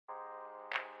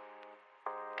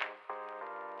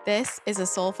This is a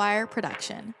Soulfire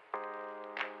production.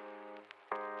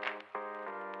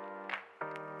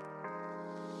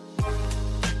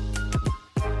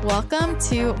 Welcome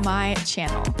to my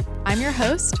channel. I'm your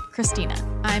host, Christina.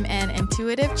 I'm an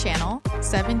intuitive channel,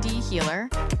 7D healer,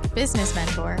 business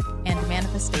mentor, and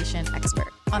manifestation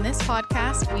expert. On this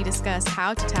podcast, we discuss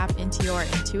how to tap into your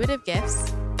intuitive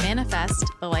gifts, manifest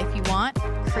the life you want,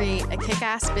 create a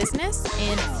kick-ass business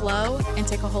in flow, and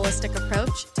take a holistic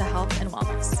approach to health and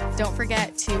wellness. Don't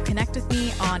forget to connect with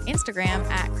me on Instagram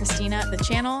at Christina the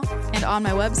Channel and on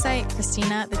my website,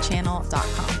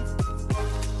 ChristinaTheChannel.com.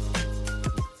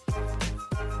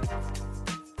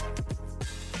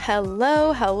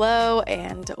 Hello,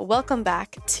 and welcome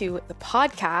back to the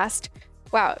podcast.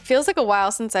 Wow, it feels like a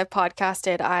while since I've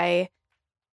podcasted. I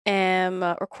am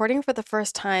recording for the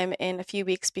first time in a few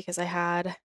weeks because I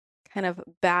had kind of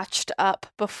batched up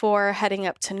before heading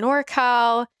up to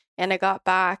NorCal, and I got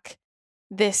back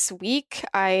this week.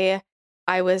 I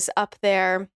was up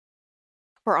there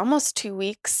for almost 2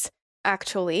 weeks,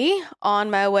 actually.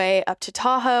 On my way up to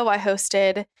Tahoe, I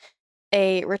hosted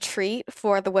a retreat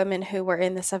for the women who were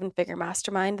in the 7-figure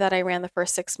mastermind that I ran the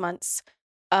first 6 months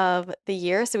of the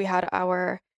year. So we had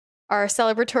our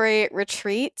celebratory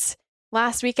retreat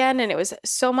last weekend, and it was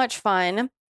so much fun.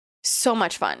 So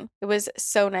much fun. It was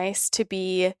so nice to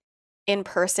be in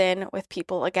person with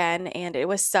people again, and it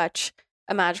was such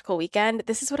a magical weekend.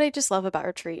 This is what I just love about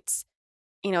retreats.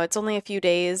 You know, it's only a few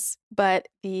days, but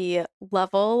the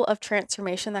level of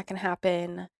transformation that can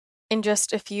happen in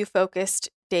just a few focused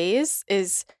days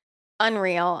is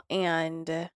unreal,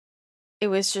 and it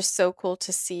was just so cool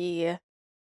to see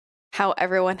how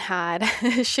everyone had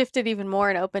shifted even more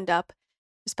and opened up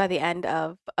just by the end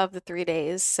of the 3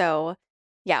 days. So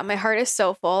yeah, my heart is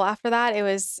so full after that. It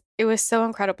was so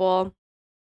incredible.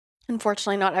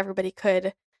 Unfortunately, not everybody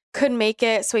could make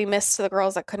it, so we missed the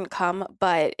girls that couldn't come,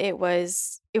 but it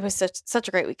was such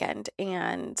a great weekend,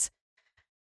 and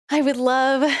I would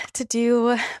love to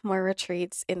do more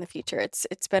retreats in the future.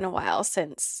 It's been a while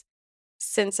since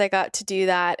I got to do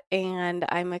that, and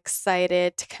I'm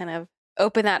excited to kind of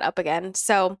open that up again.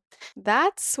 So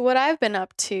that's what I've been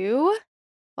up to.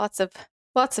 Lots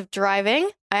of driving.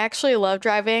 I actually love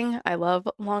driving. I love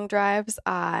long drives.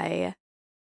 I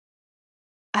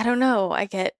don't know. I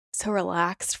get so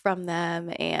relaxed from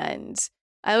them, and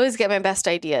I always get my best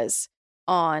ideas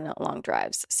on long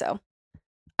drives. So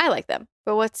I like them.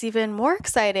 But what's even more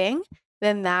exciting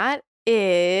than that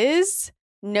is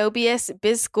Nobius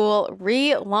Biz School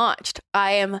relaunched.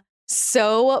 I am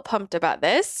so pumped about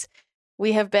this.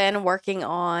 We have been working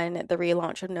on the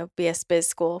relaunch of Nobius Biz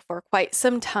School for quite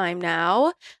some time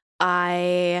now.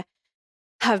 I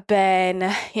have been,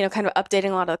 kind of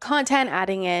updating a lot of the content,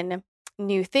 adding in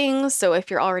new things. So if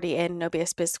you're already in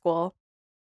Nobius Biz School,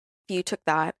 if you took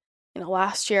that,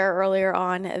 last year earlier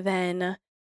on, then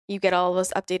you get all of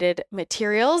those updated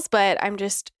materials. But I'm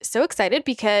just so excited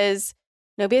because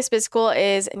Nobius Biz School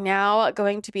is now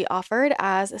going to be offered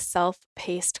as a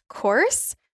self-paced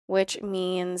course, which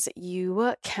means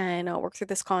you can work through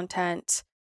this content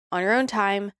on your own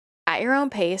time, at your own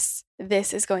pace.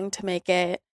 This is going to make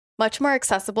it much more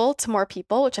accessible to more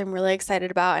people, which I'm really excited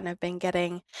about. And I've been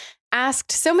getting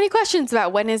asked so many questions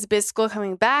about when is Biz School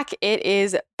coming back. It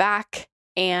is back,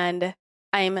 and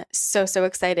I'm so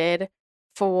excited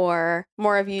for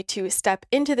more of you to step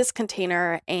into this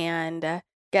container and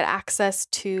get access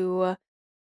to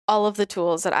all of the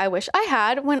tools that I wish I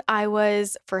had when I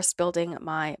was first building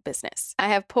my business. I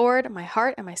have poured my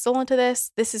heart and my soul into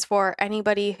this. This is for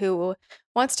anybody who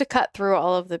wants to cut through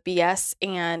all of the BS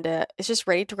and is just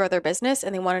ready to grow their business,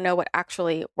 and they want to know what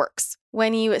actually works.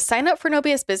 When you sign up for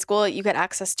Nobius Biz School, you get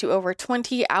access to over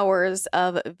 20 hours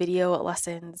of video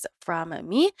lessons from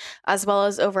me, as well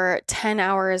as over 10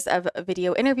 hours of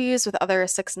video interviews with other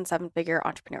 6- and 7-figure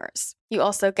entrepreneurs. You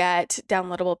also get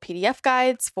downloadable PDF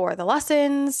guides for the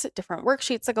lessons, different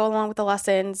worksheets that go along with the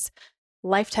lessons,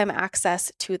 lifetime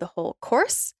access to the whole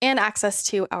course, and access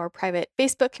to our private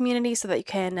Facebook community so that you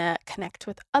can connect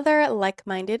with other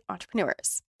like-minded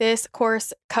entrepreneurs. This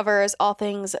course covers all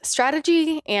things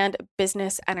strategy and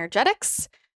business energetics.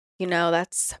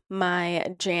 That's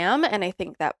my jam, and I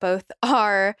think that both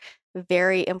are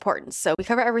very important. So we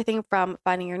cover everything from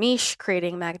finding your niche,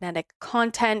 creating magnetic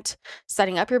content,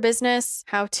 setting up your business,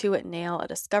 how to nail a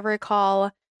discovery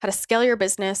call, how to scale your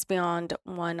business beyond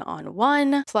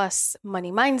one-on-one, plus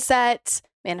money mindset,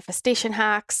 manifestation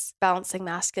hacks, balancing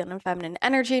masculine and feminine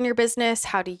energy in your business,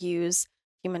 how to use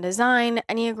human design,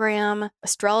 Enneagram,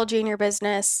 astrology in your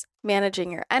business,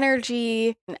 managing your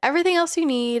energy, and everything else you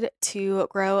need to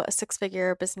grow a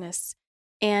 6-figure business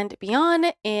and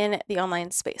beyond in the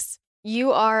online space.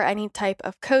 you are any type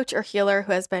of coach or healer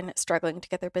who has been struggling to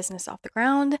get their business off the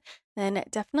ground, then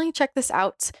definitely check this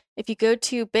out. If you go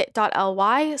to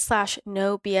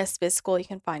bit.ly/nobsbizschool, you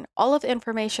can find all of the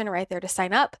information right there to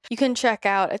sign up. You can check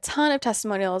out a ton of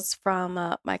testimonials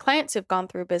from my clients who've gone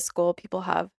through Biz School. People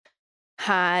have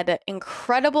had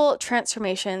incredible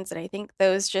transformations, and I think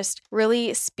those just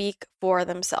really speak for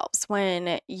themselves.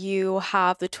 When you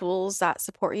have the tools that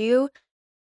support you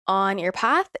on your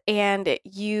path and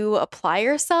you apply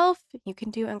yourself, you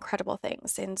can do incredible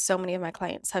things. And so many of my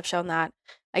clients have shown that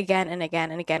again and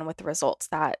again and again with the results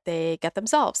that they get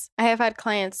themselves. I have had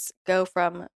clients go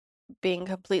from being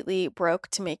completely broke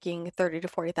to making $30,000 to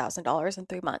 $40,000 in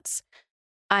 3 months.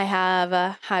 I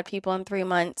have had people in 3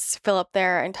 months fill up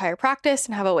their entire practice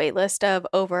and have a wait list of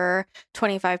over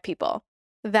 25 people.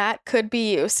 That could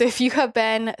be you. So if you have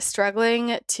been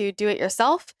struggling to do it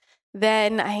yourself,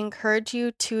 then I encourage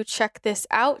you to check this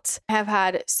out. I have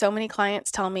had so many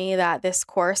clients tell me that this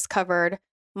course covered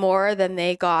more than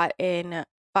they got in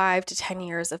 5 to 10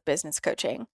 years of business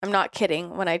coaching. I'm not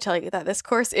kidding when I tell you that this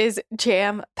course is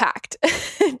jam-packed,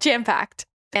 jam-packed.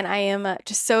 And I am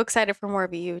just so excited for more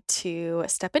of you to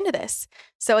step into this.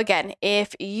 So again,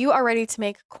 if you are ready to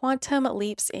make quantum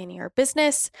leaps in your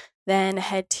business, then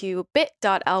head to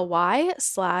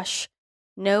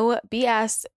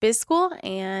bit.ly/nobsbizschool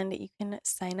and you can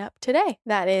sign up today.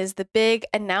 That is the big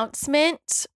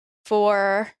announcement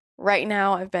for right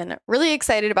now. I've been really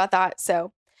excited about that.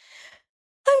 So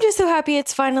I'm just so happy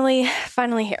it's finally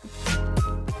here.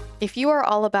 If you are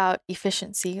all about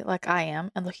efficiency like I am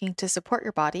and looking to support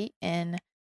your body in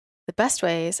the best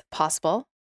ways possible,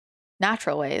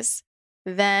 natural ways,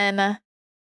 then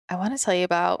I want to tell you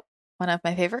about one of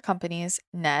my favorite companies,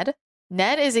 Ned.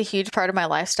 Ned is a huge part of my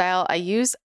lifestyle. I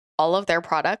use all of their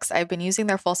products. I've been using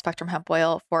their full spectrum hemp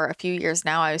oil for a few years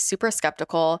now. I was super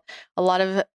skeptical. A lot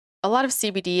of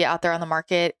CBD out there on the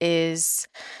market is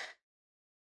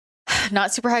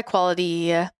not super high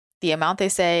quality. The amount they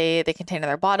say they contain in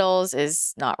their bottles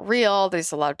is not real.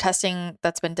 There's a lot of testing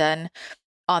that's been done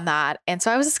on that. And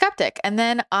so I was a skeptic. And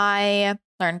then I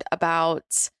learned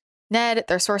about Ned,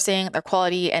 their sourcing, their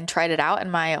quality, and tried it out.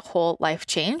 And my whole life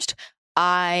changed.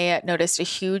 I noticed a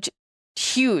huge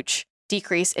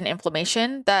decrease in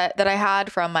inflammation that I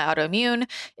had from my autoimmune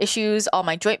issues. All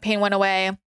my joint pain went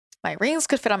away. My rings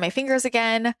could fit on my fingers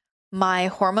again. My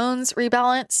hormones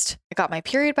rebalanced. I got my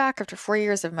period back after 4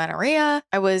 years of amenorrhea.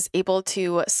 I was able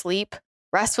to sleep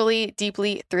restfully,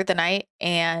 deeply through the night.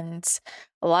 And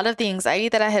a lot of the anxiety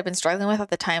that I had been struggling with at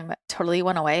the time totally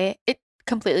went away. It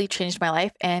completely changed my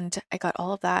life. And I got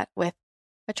all of that with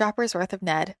a dropper's worth of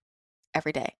Ned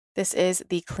every day. This is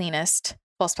the cleanest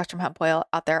full spectrum hemp oil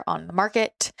out there on the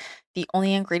market. The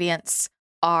only ingredients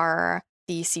are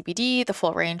the CBD, the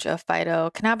full range of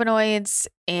phytocannabinoids,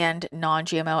 and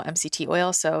non-GMO MCT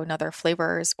oil, so no other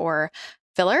flavors or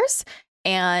fillers.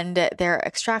 And their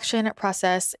extraction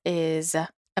process is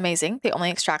amazing. They only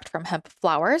extract from hemp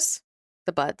flowers,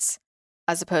 the buds,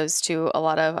 as opposed to a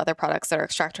lot of other products that are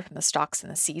extracted from the stalks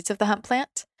and the seeds of the hemp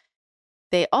plant.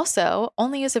 They also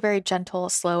only use a very gentle,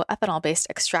 slow ethanol-based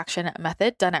extraction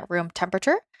method done at room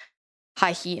temperature.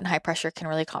 High heat and high pressure can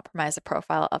really compromise the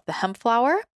profile of the hemp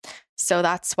flower. So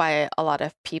that's why a lot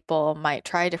of people might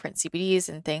try different CBDs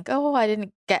and think, oh, I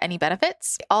didn't get any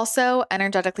benefits. They also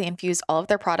energetically infuse all of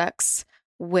their products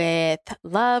with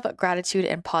love, gratitude,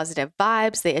 and positive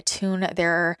vibes. They attune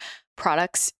their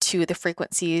products to the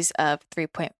frequencies of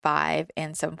 3.5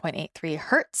 and 7.83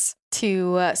 hertz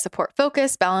to support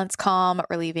focus, balance, calm,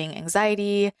 relieving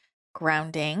anxiety,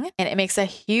 grounding, and it makes a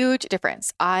huge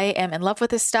difference. I am in love with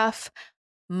this stuff.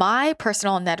 My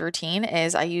personal Ned routine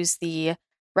is I use the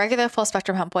regular full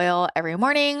spectrum hemp oil every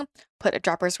morning, put a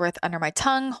dropper's worth under my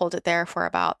tongue, hold it there for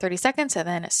about 30 seconds, and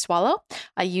then swallow.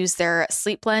 I use their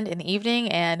sleep blend in the evening,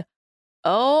 and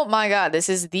oh my God, this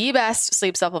is the best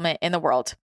sleep supplement in the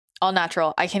world. All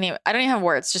natural. I don't even have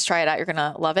words. Just try it out. You're going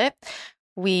to love it.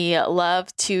 We love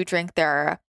to drink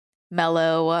their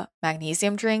mellow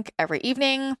magnesium drink every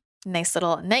evening. Nice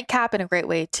little nightcap and a great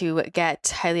way to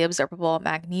get highly absorbable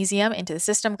magnesium into the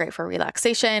system. Great for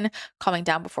relaxation, calming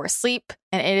down before sleep.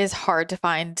 And it is hard to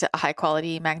find a high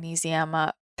quality magnesium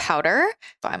powder.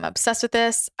 So I'm obsessed with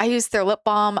this. I use their lip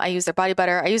balm. I use their body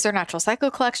butter. I use their natural cycle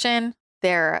collection,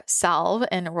 their salve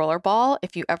and rollerball.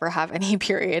 If you ever have any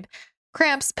period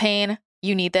cramps, pain,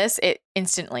 you need this. It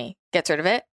instantly gets rid of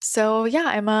it. So yeah,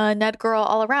 I'm a Ned girl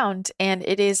all around, and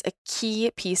it is a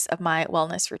key piece of my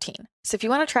wellness routine. So if you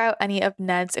want to try out any of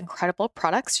Ned's incredible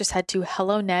products, just head to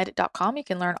helloned.com. You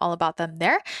can learn all about them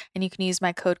there, and you can use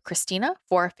my code Christina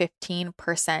for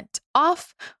 15%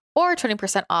 off. or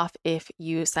 20% off if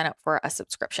you sign up for a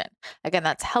subscription. Again,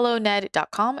 that's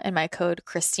helloned.com, and my code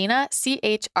Christina,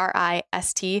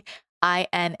 CHRISTINA,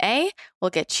 will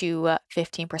get you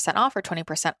 15% off or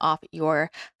 20% off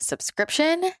your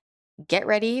subscription. Get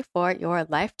ready for your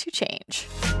life to change.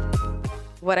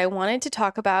 What I wanted to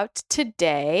talk about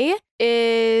today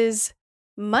is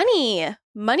money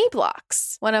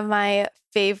blocks. One of my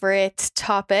favorite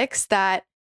topics that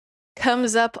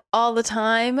comes up all the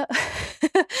time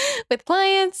with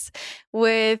clients,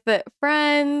 with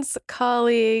friends,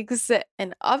 colleagues,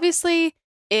 and obviously,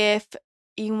 if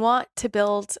you want to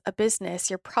build a business,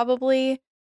 you're probably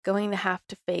going to have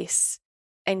to face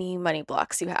any money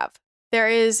blocks you have. There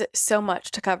is so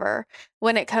much to cover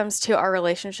when it comes to our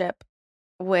relationship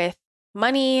with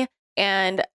money,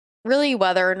 and really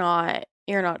whether or not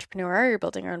you're an entrepreneur, you're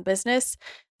building your own business.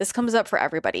 This comes up for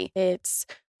everybody. It's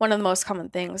one of the most common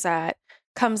things that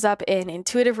comes up in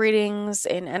intuitive readings,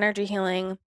 in energy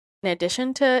healing, in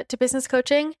addition to business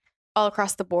coaching, all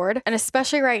across the board. And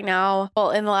especially right now,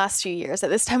 well, in the last few years, at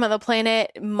this time on the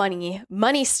planet,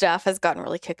 money stuff has gotten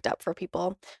really kicked up for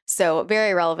people. So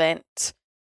very relevant,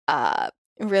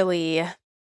 really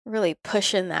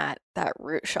pushing that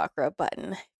root chakra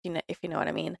button, if you know what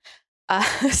I mean.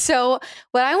 So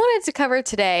what I wanted to cover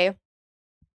today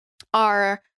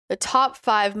are the top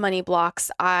 5 money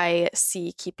blocks I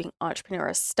see keeping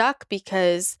entrepreneurs stuck,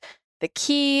 because the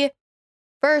key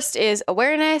first is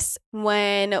awareness.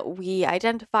 When we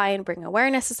identify and bring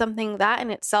awareness to something, that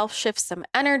in itself shifts some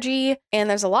energy. And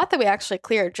there's a lot that we actually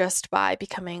clear just by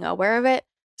becoming aware of it.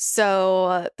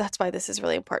 So that's why this is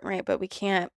really important, right? But we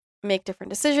can't make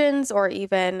different decisions or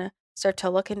even start to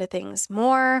look into things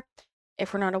more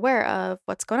if we're not aware of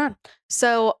what's going on.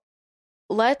 So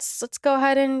let's go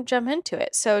ahead and jump into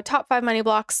it. So top 5 money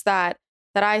blocks that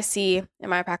I see in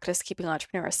my practice keeping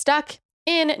entrepreneurs stuck,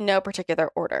 in no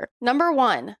particular order. Number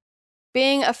 1,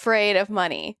 being afraid of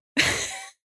money.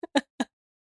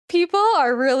 People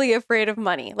are really afraid of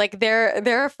money. Like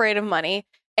they're afraid of money.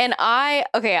 And I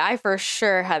for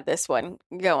sure had this one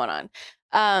going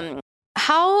on.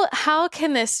 How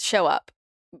can this show up?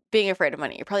 Being afraid of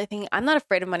money. You're probably thinking, I'm not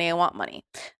afraid of money, I want money.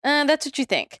 That's what you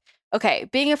think. Okay,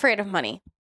 being afraid of money.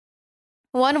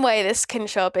 One way this can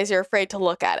show up is you're afraid to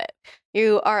look at it.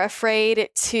 You are afraid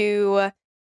to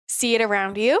see it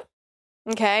around you.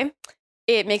 Okay?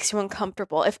 It makes you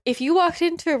uncomfortable. If you walked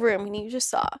into a room and you just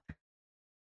saw a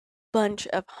bunch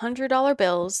of $100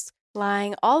 bills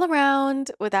lying all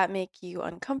around, would that make you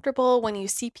uncomfortable? When you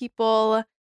see people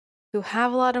who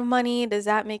have a lot of money, does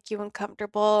that make you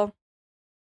uncomfortable?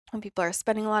 When people are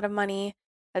spending a lot of money,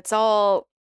 that's all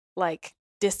like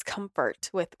discomfort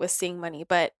with seeing money.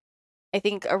 But I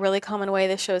think a really common way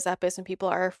this shows up is when people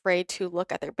are afraid to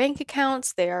look at their bank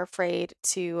accounts. They are afraid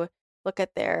to look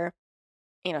at their,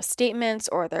 statements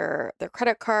or their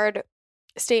credit card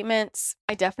statements.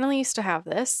 I definitely used to have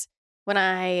this when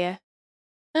I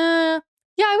would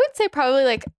say probably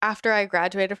like after I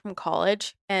graduated from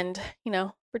college and,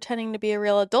 pretending to be a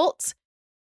real adult.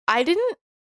 I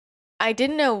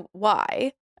didn't know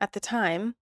why at the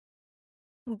time,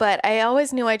 but I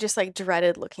always knew I just like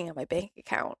dreaded looking at my bank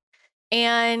account.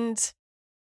 And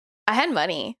I had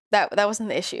money. That wasn't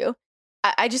the issue.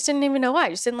 I just didn't even know why. I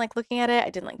just didn't like looking at it. I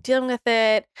didn't like dealing with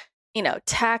it.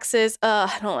 Taxes.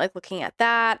 I don't like looking at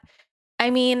that. I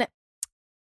mean,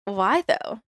 why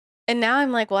though? And now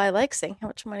I'm like, well, I like seeing how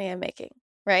much money I'm making,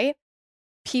 right?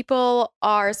 People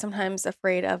are sometimes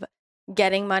afraid of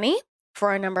getting money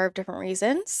for a number of different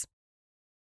reasons.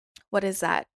 What is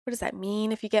that? What does that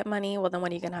mean if you get money? Well, then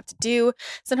what are you going to have to do?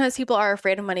 Sometimes people are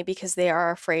afraid of money because they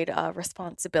are afraid of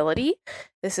responsibility.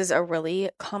 This is a really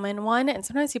common one. And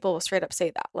sometimes people will straight up say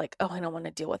that, like, oh, I don't want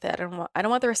to deal with it. I don't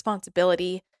want the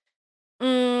responsibility.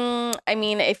 I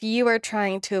mean, if you are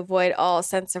trying to avoid all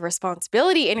sense of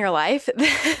responsibility in your life,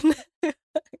 then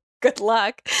good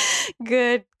luck.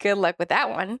 Good luck with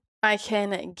that one. I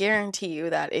can guarantee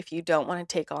you that if you don't want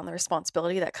to take on the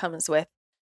responsibility that comes with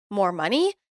more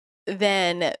money,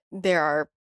 then there are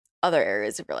other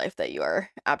areas of your life that you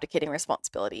are abdicating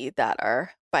responsibility that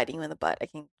are biting you in the butt. I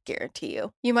can guarantee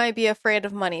you. You might be afraid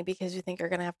of money because you think you're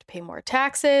going to have to pay more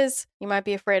taxes. You might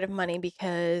be afraid of money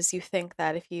because you think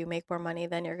that if you make more money,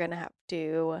 then you're going to have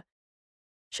to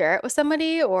share it with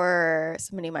somebody, or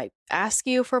somebody might ask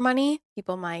you for money.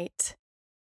 People might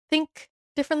think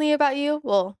differently about you.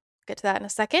 We'll get to that in a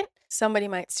second. Somebody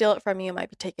might steal it from you, might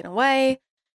be taken away.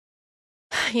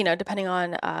 Depending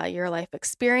on your life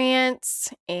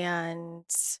experience and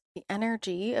the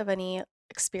energy of any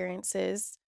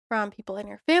experiences from people in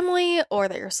your family or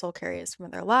that your soul carries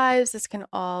from their lives, this can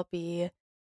all be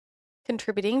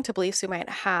contributing to beliefs we might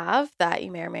have that you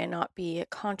may or may not be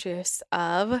conscious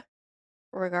of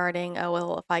regarding, oh,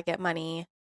 well, if I get money,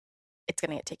 it's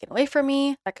going to get taken away from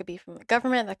me. That could be from the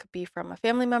government. That could be from a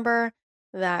family member.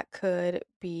 That could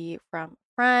be from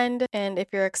a friend. And if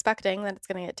you're expecting that it's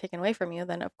going to get taken away from you,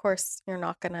 then of course you're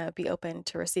not going to be open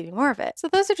to receiving more of it. So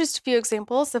those are just a few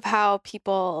examples of how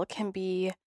people can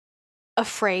be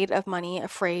afraid of money,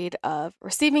 afraid of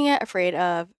receiving it, afraid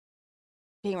of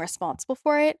being responsible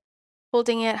for it,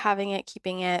 holding it, having it,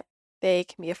 keeping it. They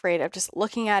can be afraid of just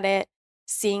looking at it,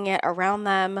 seeing it around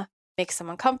them, makes them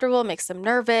uncomfortable, makes them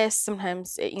nervous.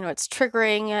 Sometimes it's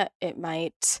triggering. It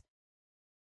might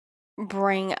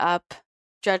bring up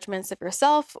judgments of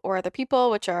yourself or other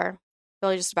people, which are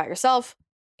really just about yourself.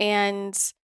 And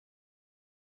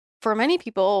for many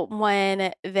people,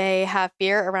 when they have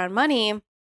fear around money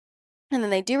and then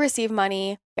they do receive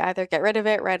money, they either get rid of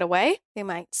it right away, they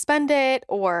might spend it,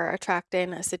 or attract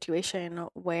in a situation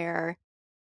where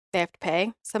they have to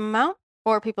pay some amount,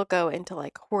 or people go into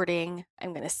like hoarding,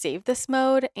 I'm going to save this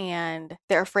mode, and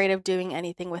they're afraid of doing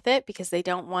anything with it because they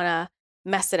don't want to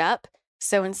mess it up.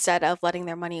 So instead of letting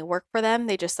their money work for them,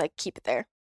 they just like keep it there.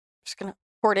 I'm just going to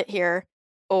hoard it here,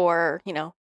 or,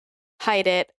 hide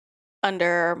it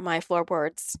under my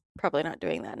floorboards. Probably not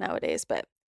doing that nowadays, but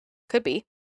could be.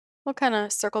 We'll kind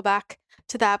of circle back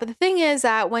to that. But the thing is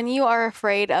that when you are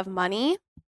afraid of money,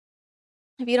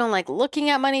 if you don't like looking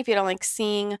at money, if you don't like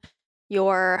seeing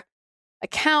your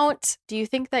account, do you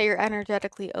think that you're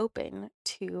energetically open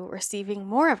to receiving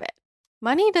more of it?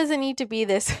 Money doesn't need to be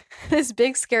this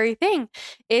big scary thing.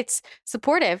 It's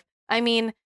supportive. I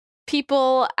mean,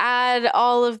 people add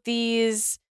all of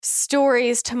these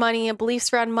stories to money and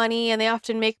beliefs around money, and they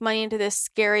often make money into this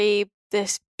big,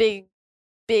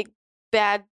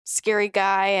 bad, scary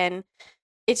guy. And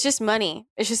it's just money.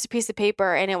 It's just a piece of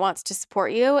paper, and it wants to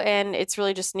support you, and it's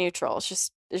really just neutral. It's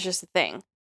just a thing.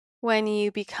 When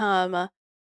you become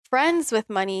friends with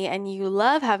money and you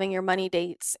love having your money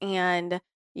dates and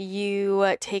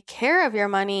you take care of your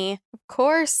money, of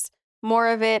course, more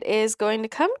of it is going to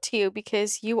come to you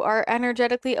because you are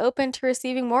energetically open to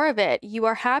receiving more of it. You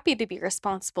are happy to be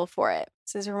responsible for it.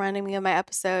 This is reminding me of my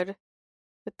episode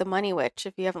with the Money Witch.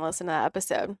 If you haven't listened to that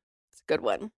episode, it's a good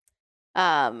one.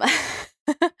 But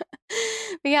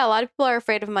yeah, a lot of people are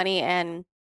afraid of money, and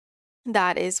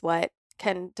that is what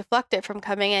can deflect it from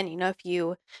coming in. If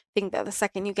you think that the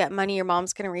second you get money, your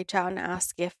mom's going to reach out and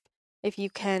ask if you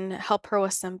can help her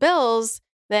with some bills,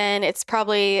 then it's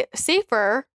probably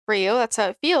safer for you. That's how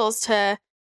it feels to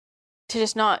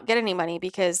just not get any money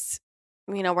because,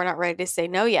 we're not ready to say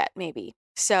no yet, maybe.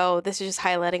 So this is just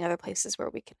highlighting other places where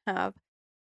we can have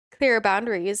clearer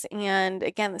boundaries. And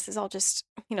again, this is all just,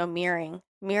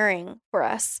 mirroring for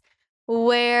us,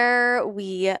 where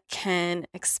we can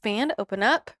expand, open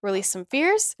up, release some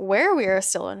fears where we are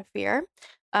still in fear.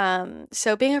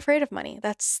 So being afraid of money,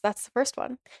 that's the first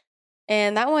one.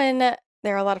 And that one,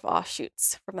 there are a lot of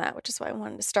offshoots from that, which is why I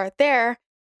wanted to start there.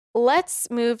 Let's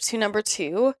move to number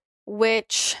 2,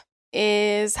 which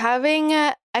is having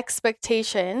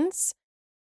expectations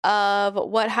of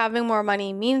what having more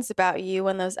money means about you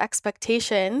when those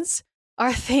expectations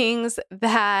are things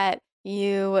that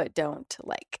you don't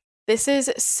like. This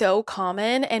is so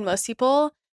common, and most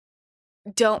people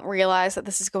don't realize that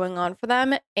this is going on for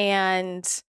them. And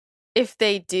if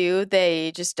they do,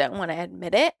 they just don't want to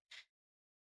admit it.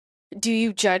 Do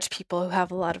you judge people who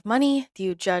have a lot of money? Do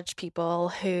you judge people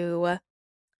who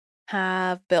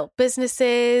have built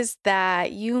businesses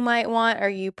that you might want? Are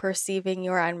you perceiving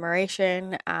your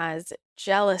admiration as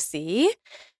jealousy?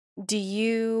 Do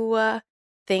you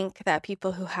think that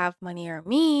people who have money are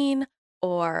mean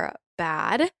or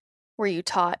bad? Were you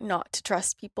taught not to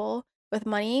trust people with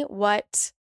money?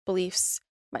 What beliefs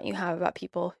might you have about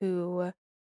people who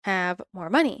have more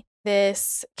money?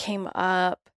 This came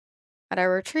up at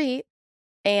our retreat,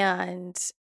 and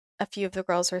a few of the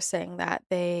girls were saying that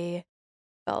they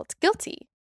felt guilty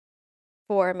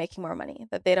for making more money,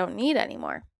 that they don't need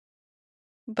anymore,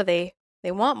 but they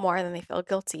want more, and then they feel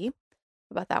guilty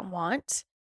about that want.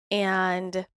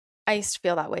 And I used to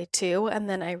feel that way too. And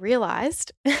then I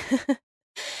realized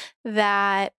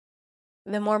that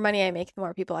the more money I make, the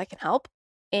more people I can help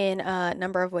in a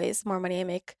number of ways. The more money I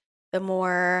make, the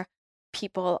more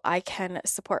people I can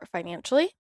support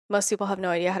financially. Most people have no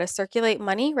idea how to circulate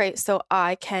money, right? So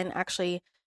I can actually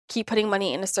keep putting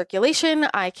money into circulation.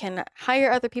 I can hire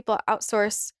other people,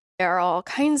 outsource. There are all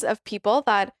kinds of people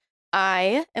that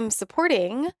I am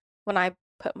supporting when I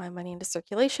put my money into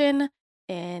circulation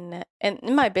in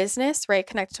my business, right?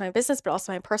 Connected to my business, but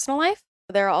also my personal life.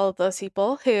 There are all of those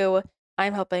people who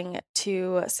I'm helping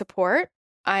to support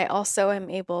I also am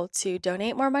able to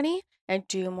donate more money and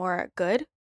do more good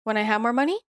when I have more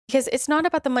money, because it's not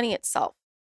about the money itself.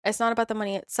 It's not about the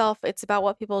money itself. It's about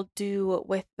what people do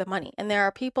with the money. And there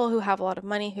are people who have a lot of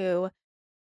money who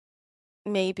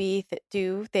maybe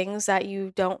do things that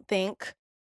you don't think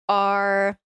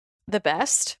are the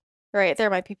best, right? There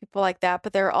might be people like that,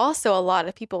 but there are also a lot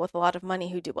of people with a lot of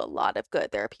money who do a lot of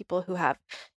good. There are people who have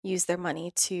used their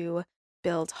money to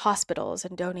build hospitals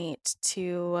and donate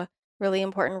to really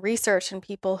important research, and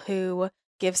people who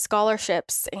give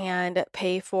scholarships and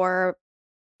pay for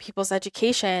people's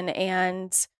education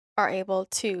and are able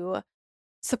to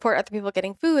support other people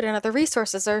getting food and other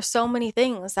resources. There are so many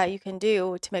things that you can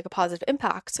do to make a positive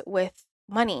impact with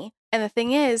money. And the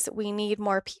thing is, we need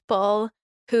more people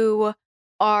who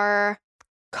are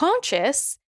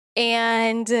conscious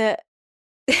and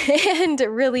and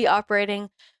really operating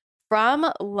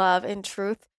from love and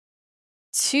truth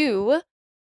to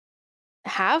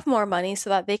have more money so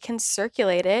that they can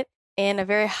circulate it in a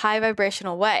very high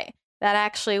vibrational way that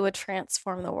actually would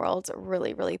transform the world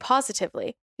really, really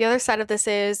positively. The other side of this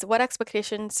is, what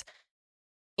expectations,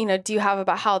 do you have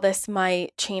about how this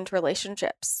might change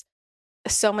relationships?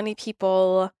 So many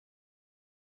people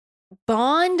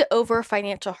bond over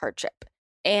financial hardship,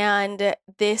 and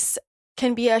this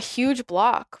can be a huge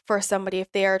block for somebody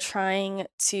if they are trying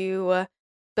to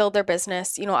build their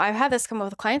business. I've had this come up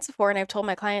with clients before, and I've told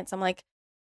my clients, I'm like,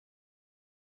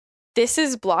 this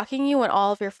is blocking you when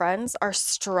all of your friends are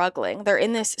struggling. They're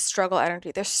in this struggle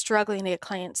energy. They're struggling to get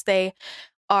clients. They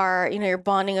are, you're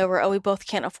bonding over, oh, we both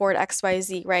can't afford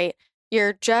XYZ, right?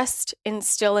 You're just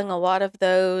instilling a lot of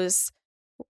those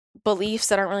beliefs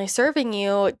that aren't really serving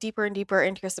you deeper and deeper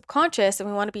into your subconscious. And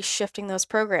we want to be shifting those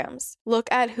programs. Look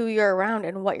at who you're around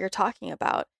and what you're talking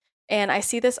about. And I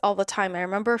see this all the time. I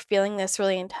remember feeling this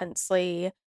really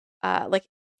intensely,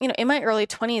 in my early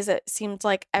 20s, it seemed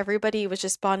like everybody was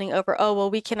just bonding over, oh, well,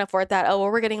 we can afford that. Oh,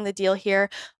 well, we're getting the deal here.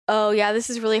 Oh, yeah,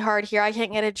 this is really hard here. I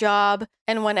can't get a job.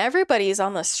 And when everybody's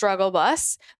on the struggle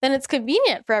bus, then it's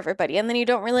convenient for everybody. And then you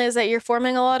don't realize that you're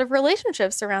forming a lot of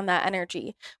relationships around that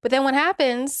energy. But then what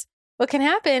can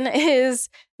happen is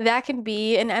that can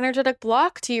be an energetic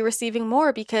block to you receiving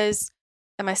more, because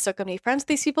am I still going to be friends with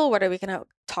these people? What are we going to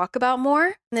talk about more?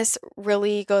 And this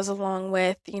really goes along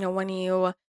with, when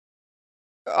you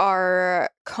are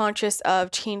conscious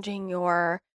of changing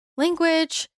your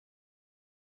language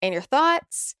and your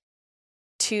thoughts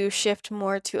to shift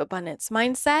more to abundance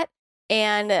mindset.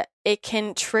 And it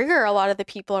can trigger a lot of the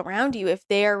people around you if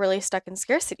they are really stuck in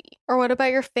scarcity. Or what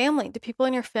about your family? Do people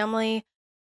in your family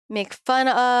make fun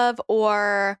of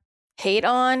or hate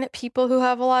on people who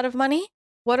have a lot of money?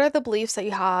 What are the beliefs that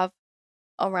you have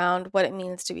around what it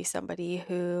means to be somebody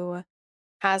who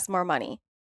has more money,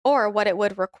 or what it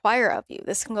would require of you?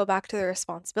 This can go back to the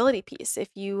responsibility piece. If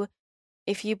you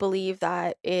believe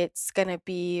that it's going to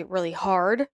be really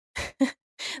hard, that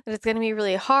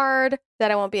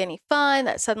it won't be any fun,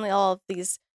 that suddenly all of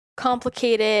these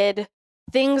complicated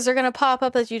things are going to pop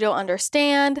up that you don't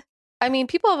understand. I mean,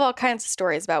 people have all kinds of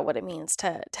stories about what it means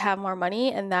to have more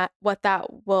money and what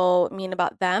that will mean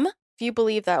about them. If you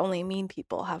believe that only mean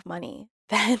people have money,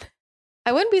 then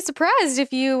I wouldn't be surprised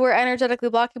if you were energetically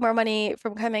blocking more money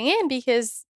from coming in,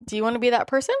 because do you want to be that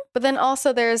person? But then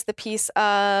also there's the piece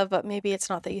of, maybe it's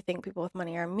not that you think people with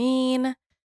money are mean.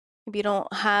 Maybe you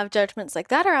don't have judgments like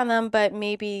that around them, but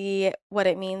maybe what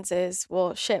it means is,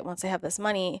 well, shit, once I have this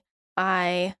money,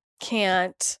 I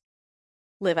can't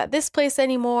live at this place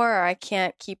anymore, or I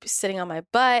can't keep sitting on my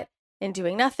butt and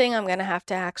doing nothing. I'm going to have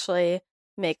to actually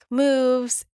make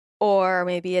moves. Or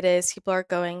maybe it is people are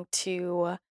going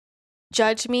to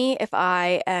judge me if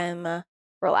I am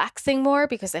relaxing more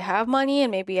because I have money,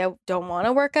 and maybe I don't want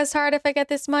to work as hard if I get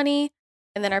this money.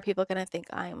 And then are people going to think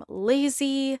I'm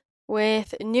lazy?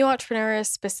 With new entrepreneurs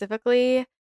specifically,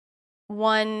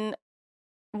 one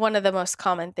of the most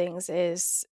common things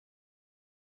is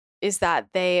that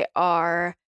they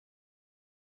are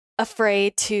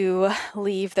afraid to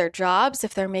leave their jobs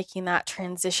if they're making that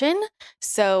transition.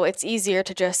 So it's easier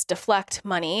to just deflect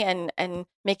money and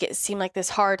make it seem like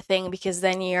this hard thing, because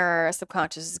then your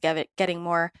subconscious is getting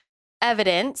more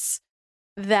evidence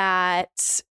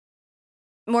that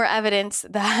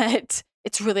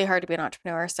it's really hard to be an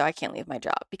entrepreneur, so I can't leave my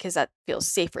job because that feels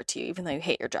safer to you, even though you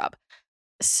hate your job.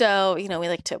 So, we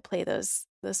like to play those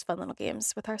fun little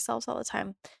games with ourselves all the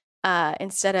time,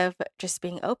 instead of just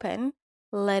being open,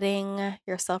 letting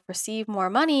yourself receive more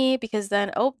money, because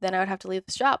then I would have to leave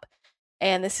this job.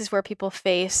 And this is where people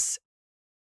face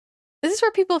the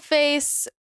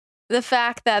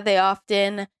fact that they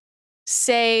often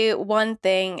say one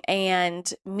thing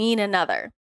and mean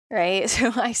another. right?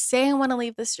 So I say I want to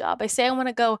leave this job. I say I want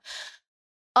to go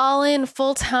all in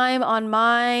full time on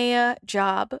my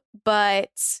job,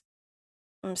 but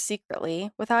I'm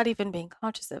secretly, without even being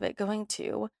conscious of it, going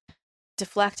to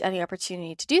deflect any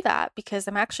opportunity to do that because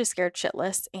I'm actually scared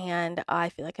shitless and I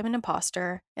feel like I'm an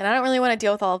imposter and I don't really want to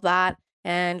deal with all of that.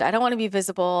 And I don't want to be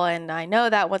visible. And I know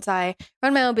that once I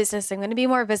run my own business, I'm going to be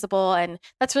more visible. And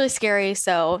that's really scary.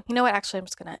 So, you know what? Actually, I'm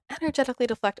just going to energetically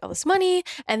deflect all this money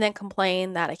and then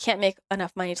complain that I can't make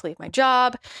enough money to leave my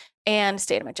job and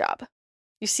stay at my job.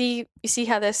 You see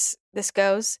how this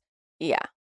goes? Yeah.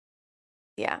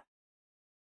 Yeah.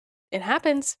 It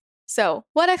happens. So,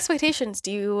 what expectations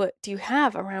do you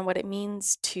have around what it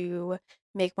means to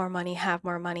make more money, have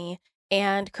more money?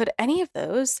 And could any of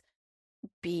those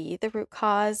be the root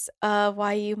cause of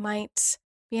why you might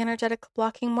be energetic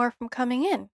blocking more from coming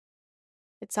in?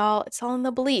 It's all in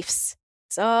the beliefs.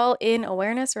 It's all in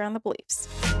awareness around the beliefs.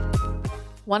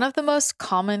 One of the most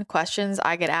common questions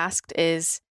I get asked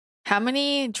is, how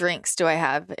many drinks do I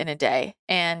have in a day?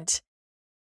 And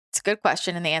it's a good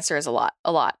question, and the answer is a lot.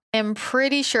 I'm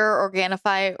pretty sure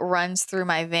Organifi runs through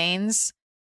my veins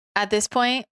at this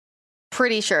point.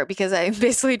 Pretty sure, because I'm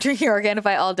basically drinking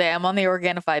Organifi all day. I'm on the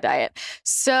Organifi diet.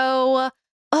 So,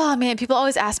 oh man, people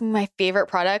always ask me my favorite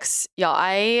products. Y'all,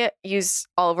 I use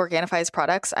all of Organifi's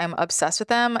products. I'm obsessed with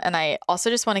them. And I also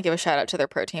just want to give a shout out to their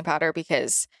protein powder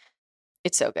because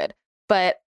it's so good.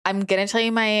 But I'm going to tell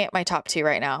you my top two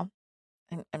right now.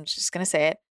 And I'm just going to say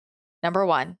it. Number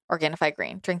 1, Organifi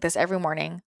Green. Drink this every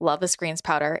morning. Love this greens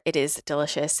powder. It is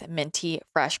delicious, minty,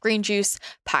 fresh green juice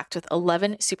packed with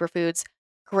 11 superfoods.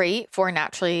 Great for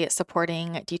naturally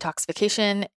supporting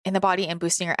detoxification in the body and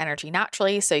boosting your energy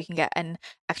naturally. So you can get an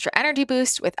extra energy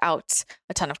boost without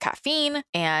a ton of caffeine.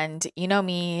 And you know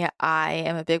me, I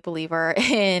am a big believer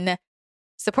in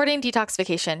supporting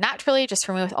detoxification naturally, just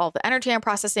for me with all the energy I'm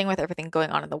processing with everything going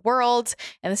on in the world.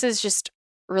 And this is just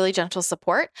really gentle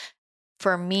support.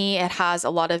 For me, it has a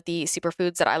lot of the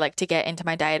superfoods that I like to get into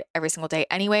my diet every single day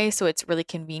anyway. So it's really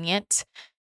convenient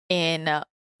in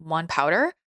one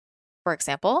powder. For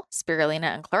example, spirulina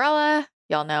and chlorella.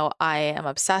 Y'all know I am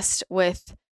obsessed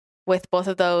with both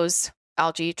of those.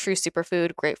 Algae, true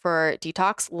superfood, great for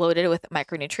detox, loaded with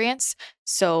micronutrients.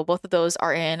 So both of those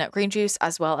are in green juice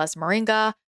as well as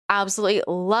moringa. Absolutely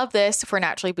love this for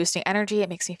naturally boosting energy. It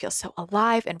makes me feel so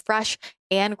alive and fresh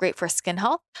and great for skin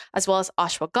health, as well as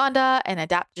ashwagandha, an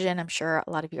adaptogen I'm sure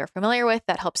a lot of you are familiar with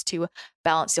that helps to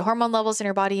balance the hormone levels in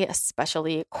your body,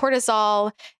 especially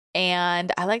cortisol.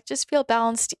 And I like to just feel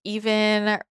balanced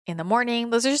even in the morning.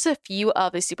 Those are just a few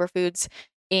of the superfoods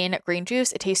in green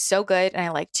juice. It tastes so good. And I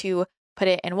like to put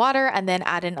it in water and then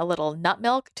add in a little nut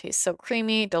milk. It tastes so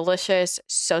creamy, delicious,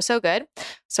 so good.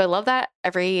 So I love that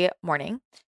every morning.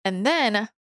 And then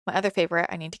my other favorite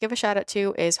I need to give a shout out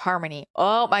to is Harmony.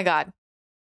 Oh my God.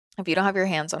 If you don't have your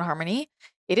hands on Harmony,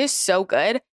 it is so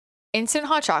good. Instant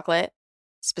hot chocolate,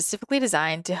 specifically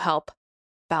designed to help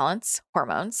balance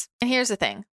hormones. And here's the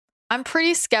thing. I'm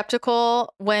pretty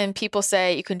skeptical when people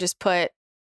say you can just put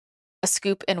a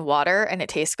scoop in water and it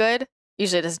tastes good.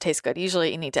 Usually it doesn't taste good.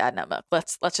 Usually you need to add nut milk.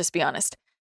 Let's just be honest.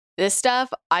 This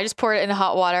stuff, I just pour it into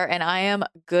hot water and I am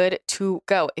good to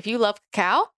go. If you love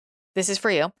cacao, this is for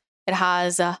you. It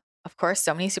has, of course,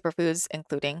 so many superfoods,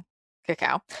 including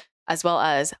cacao, as well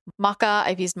as maca.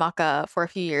 I've used maca for a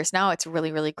few years now. It's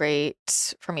really, really great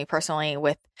for me personally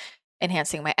with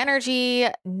enhancing my energy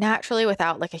naturally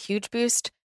without like a huge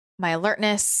boost, my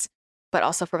alertness, but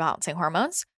also for balancing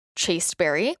hormones. Chaste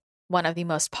berry, one of the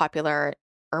most popular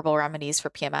herbal remedies for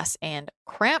PMS and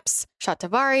cramps.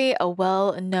 Shatavari, a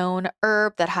well-known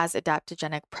herb that has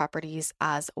adaptogenic properties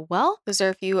as well. Those are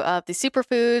a few of the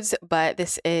superfoods, but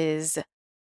this is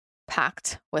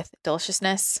packed with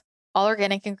deliciousness. All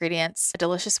organic ingredients, a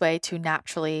delicious way to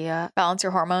naturally balance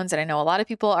your hormones. And I know a lot of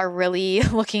people are really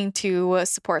looking to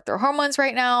support their hormones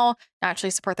right now,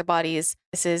 naturally support their bodies.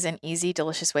 This is an easy,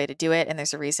 delicious way to do it. And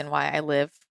there's a reason why I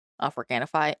live off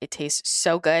Organifi. It tastes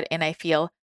so good and I feel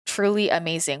truly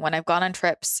amazing. When I've gone on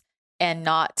trips and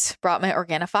not brought my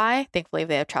Organifi, thankfully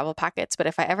they have travel packets, but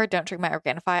if I ever don't drink my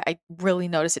Organifi, I really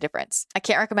notice a difference. I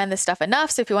can't recommend this stuff enough.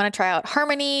 So if you want to try out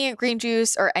Harmony, green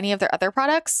juice, or any of their other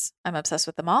products, I'm obsessed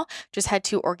with them all. Just head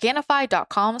to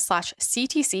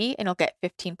Organifi.com/CTC and you'll get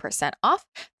 15% off.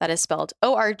 That is spelled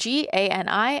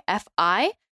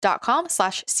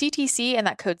ORGANIFI.com/CTC, and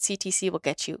that code CTC will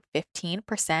get you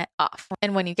 15% off.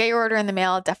 And when you get your order in the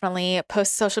mail, definitely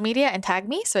post social media and tag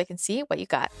me so I can see what you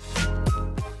got.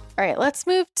 All right, let's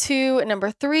move to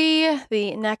number 3,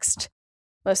 the next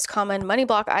most common money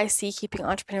block I see keeping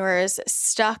entrepreneurs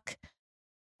stuck.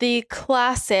 The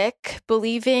classic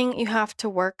believing you have to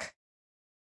work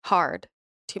hard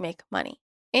to make money.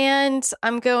 And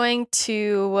I'm going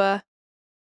to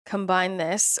combine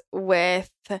this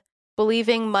with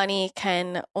believing money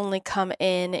can only come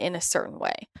in a certain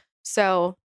way.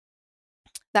 So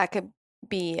that could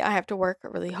be I have to work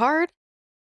really hard.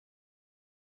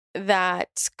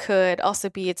 That could also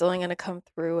be it's only going to come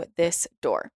through this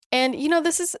door. And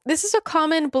this is a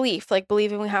common belief, like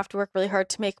believing we have to work really hard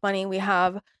to make money. We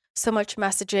have so much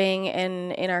messaging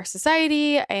in our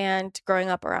society and growing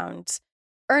up around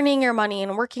earning your money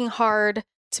and working hard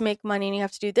to make money, and you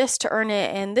have to do this to earn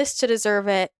it and this to deserve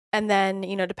it. And then,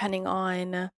 depending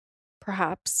on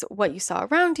perhaps what you saw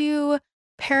around you,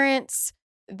 parents,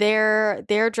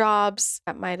 their jobs,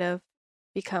 that might have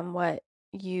become what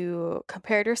you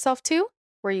compared yourself to.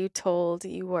 Were you told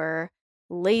you were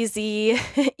lazy,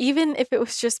 even if it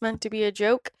was just meant to be a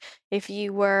joke? If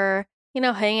you were,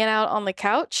 hanging out on the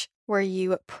couch, were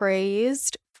you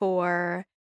praised for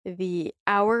the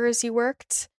hours you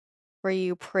worked? Were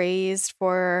you praised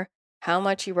for how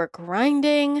much you were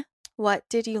grinding? What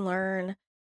did you learn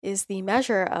is the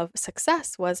measure of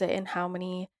success? Was it in how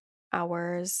many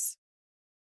hours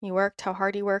you worked, how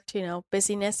hard you worked?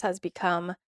 Busyness has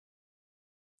become,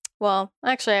 well,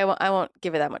 actually, I won't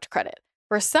give it that much credit.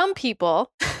 For some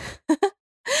people,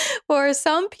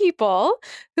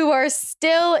 who are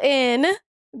still in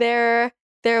their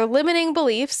limiting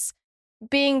beliefs,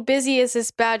 being busy is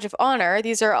this badge of honor.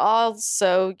 These are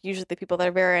also usually the people that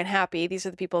are very unhappy. These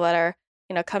are the people that are,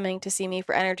 coming to see me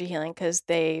for energy healing because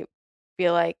they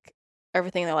feel like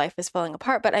everything in their life is falling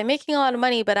apart. But I'm making a lot of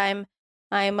money, but I'm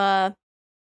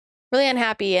really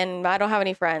unhappy and I don't have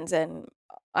any friends and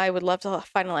I would love to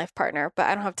find a life partner, but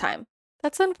I don't have time.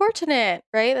 That's unfortunate,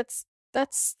 right?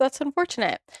 That's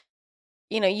unfortunate.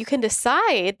 You can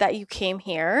decide that you came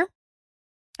here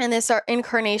in this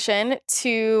incarnation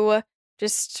to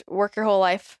just work your whole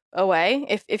life away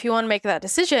if you want to make that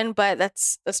decision, but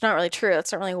that's not really true.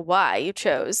 That's not really why you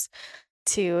chose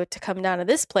to come down to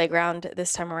this playground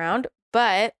this time around.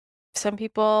 But some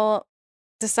people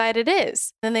decide it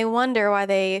is. Then they wonder why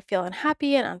they feel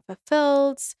unhappy and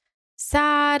unfulfilled,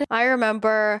 sad. I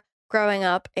remember growing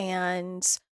up and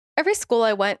every school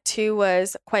I went to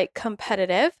was quite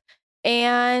competitive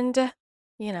and,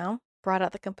 brought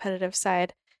out the competitive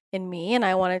side in me, and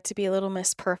I wanted to be a little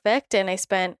Miss Perfect, and I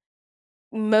spent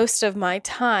most of my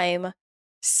time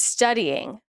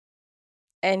studying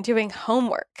and doing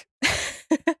homework.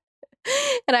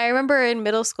 And I remember in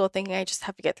middle school thinking I just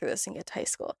have to get through this and get to high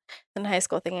school. And in high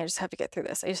school thinking I just have to get through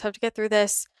this. I just have to get through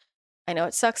this. I know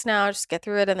it sucks now, just get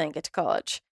through it and then get to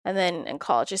college. And then in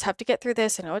college, just have to get through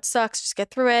this. I know it sucks, just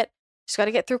get through it. Just got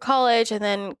to get through college and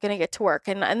then gonna get to work.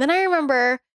 And then I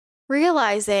remember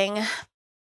realizing,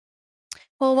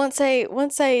 well, once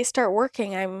I start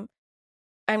working,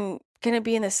 I'm gonna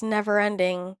be in this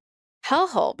never-ending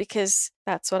hellhole because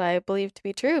that's what I believe to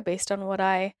be true based on what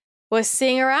I was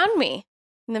seeing around me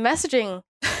in the messaging.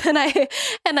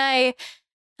 and I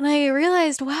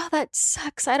realized, wow, that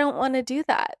sucks. I don't want to do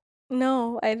that.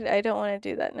 No, I don't want to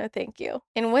do that. No, thank you.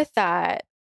 And with that,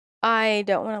 I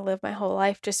don't want to live my whole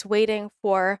life just waiting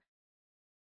for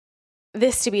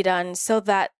this to be done so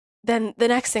that then the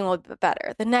next thing will be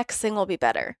better. The next thing will be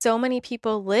better. So many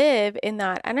people live in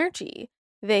that energy.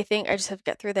 They think I just have to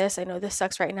get through this. I know this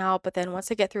sucks right now, but then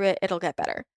once I get through it, it'll get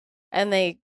better. And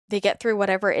they get through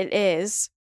whatever it is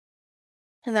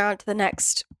and they're on to the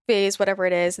next phase, whatever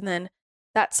it is. And then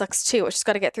that sucks too. I just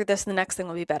got to get through this and the next thing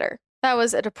will be better. That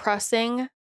was a depressing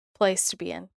place to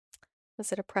be in.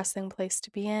 Was a depressing place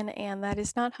to be in. And that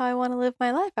is not how I want to live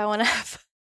my life. I want to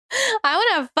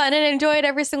have fun and enjoy it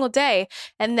every single day.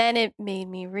 And then it made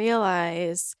me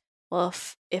realize, well,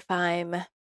 if I'm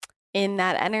in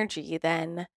that energy,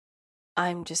 then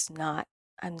I'm not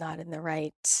in the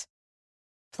right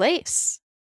place.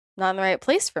 Not in the right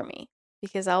place for me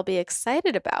because I'll be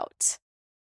excited about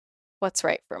what's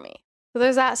right for me. So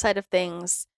there's that side of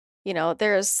things.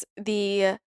 There's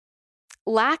the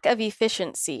lack of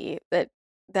efficiency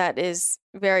that is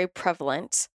very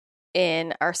prevalent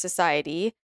in our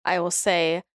society. I will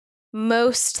say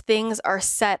most things are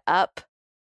set up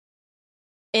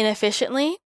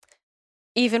inefficiently,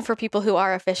 even for people who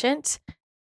are efficient.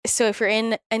 So if you're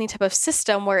in any type of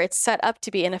system where it's set up to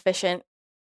be inefficient,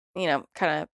 kind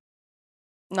of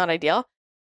not ideal.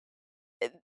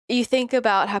 You think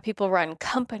about how people run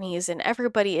companies and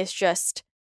everybody is just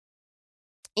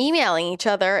emailing each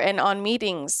other and on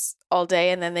meetings all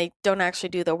day, and then they don't actually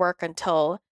do the work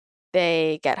until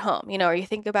they get home. Or you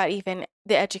think about even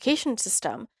the education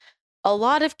system. A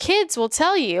lot of kids will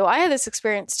tell you, I had this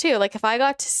experience too. Like if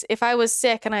I was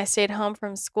sick and I stayed home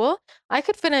from school, I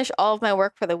could finish all of my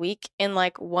work for the week in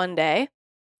like one day.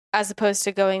 as opposed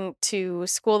to going to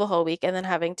school the whole week and then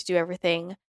having to do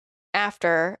everything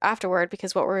afterward,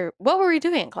 because what were we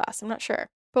doing in class? I'm not sure.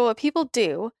 But what people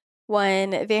do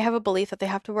when they have a belief that they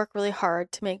have to work really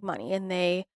hard to make money, and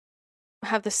they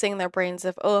have this thing in their brains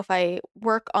of, oh, if I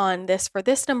work on this for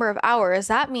this number of hours,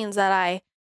 that means that I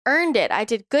earned it. I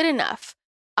did good enough.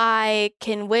 I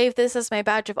can wave this as my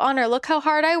badge of honor. Look how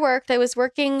hard I worked. I was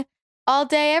working all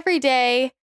day, every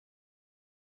day.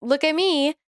 Look at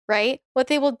me, right? What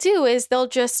they will do is they'll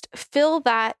just fill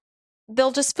that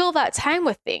time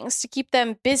with things to keep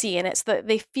them busy, and it's that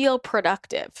they feel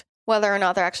productive. Whether or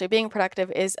not they're actually being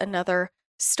productive is another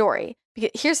story.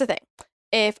 Because here's the thing.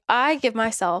 If I give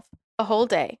myself a whole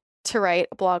day to write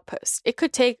a blog post, it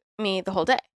could take me the whole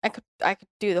day. I could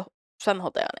spend the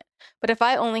whole day on it. But if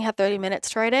I only had 30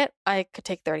 minutes to write it, I could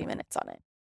take 30 minutes on it.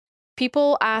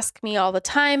 People ask me all the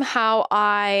time how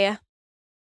I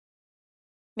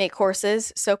make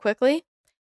courses so quickly.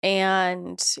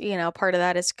 And, part of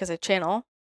that is because I channel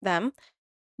them.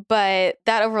 But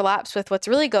that overlaps with what's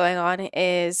really going on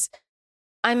is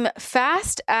I'm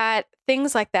fast at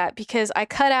things like that because I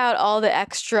cut out all the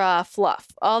extra fluff,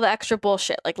 all the extra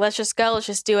bullshit. Like, let's just go, let's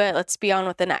just do it, let's be on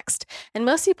with the next. And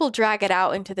most people drag it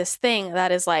out into this thing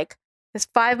that is like this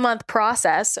 5-month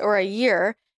process or a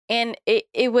year, and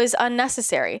it was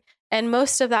unnecessary. And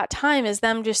most of that time is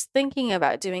them just thinking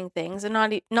about doing things and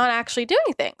not actually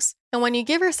doing things. And when you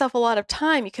give yourself a lot of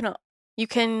time, you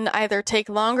can either take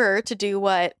longer to do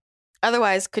what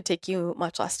otherwise could take you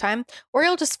much less time, or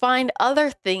you'll just find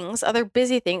other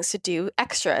busy things to do,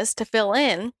 extras to fill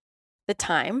in the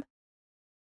time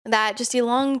that just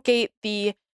elongate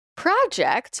the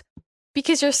project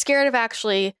because you're scared of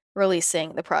actually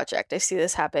releasing the project. I see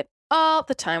this happen all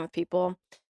the time with people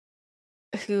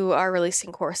who are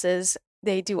releasing courses.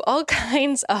 They do all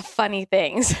kinds of funny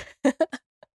things.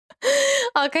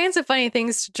 All kinds of funny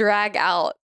things to drag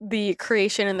out the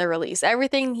creation and the release.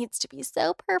 Everything needs to be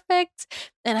so perfect.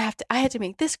 And I had to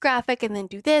make this graphic and then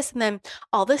do this and then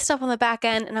all this stuff on the back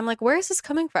end. And I'm like, where is this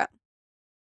coming from?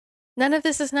 None of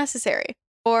this is necessary.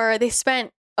 Or they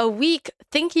spent a week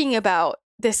thinking about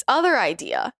this other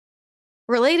idea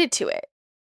related to it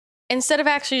instead of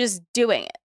actually just doing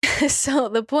it. So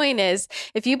the point is,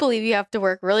 if you believe you have to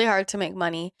work really hard to make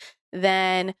money,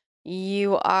 then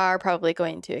you are probably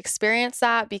going to experience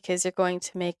that because you're going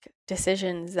to make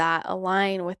decisions that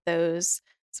align with those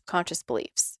subconscious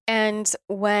beliefs. And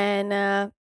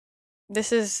when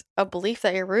this is a belief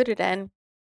that you're rooted in,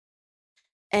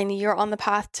 and you're on the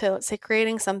path to, let's say,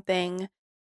 creating something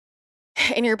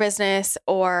in your business,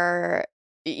 or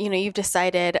you've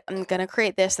decided, I'm going to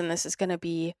create this and this is going to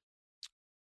be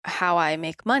how I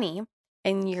make money,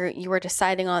 and you are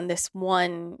deciding on this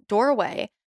one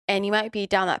doorway, and you might be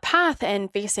down that path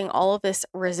and facing all of this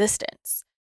resistance.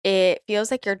 It feels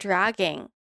like you're dragging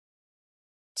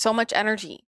so much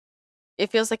energy. It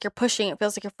feels like you're pushing. It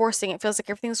feels like you're forcing. It feels like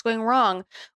everything's going wrong.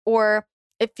 Or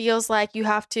it feels like you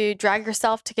have to drag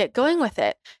yourself to get going with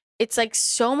it. It's like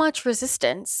so much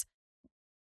resistance.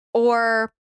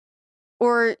 Or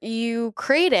you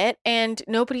create it and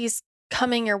nobody's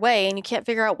coming your way and you can't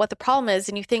figure out what the problem is.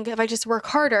 And you think, if I just work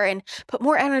harder and put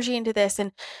more energy into this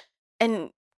and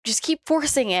just keep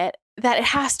forcing it, that it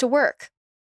has to work.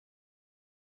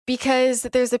 Because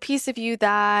there's a piece of you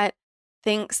that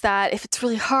thinks that if it's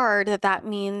really hard, that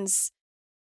means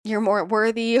you're more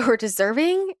worthy or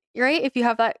deserving, right? If you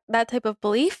have that type of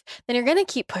belief, then you're going to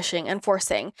keep pushing and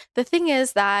forcing. The thing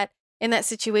is that in that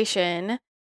situation,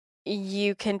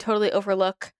 you can totally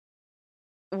overlook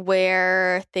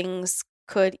where things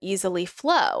could easily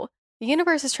flow. The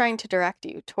universe is trying to direct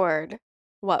you toward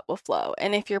what will flow.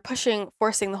 And if you're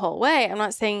forcing the whole way, I'm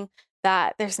not saying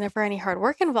that there's never any hard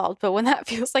work involved, but when that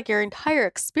feels like your entire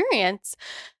experience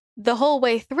the whole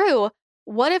way through,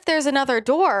 what if there's another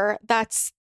door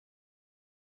that's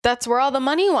where all the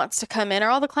money wants to come in or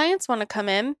all the clients want to come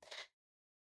in,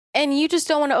 and you just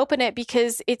don't want to open it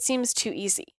because it seems too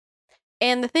easy?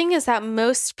 And the thing is that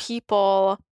most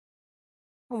people,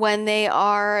 when they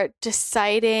are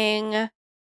deciding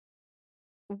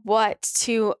what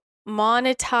to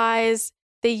monetize,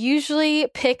 they usually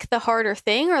pick the harder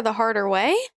thing or the harder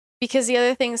way because the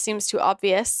other thing seems too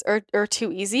obvious or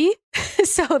too easy.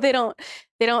 So they don't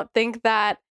think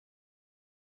that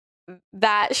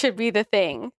should be the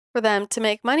thing for them to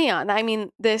make money on. I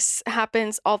mean, this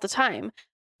happens all the time.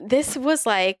 This was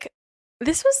like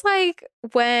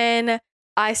when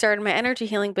I started my energy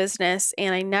healing business,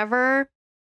 and I never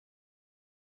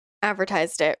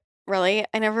advertised it, really.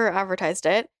 I never advertised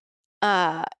it.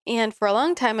 And for a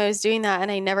long time I was doing that,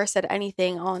 and I never said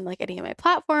anything on like any of my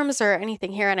platforms or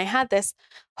anything here. And I had this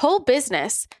whole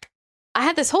business I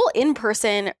had this whole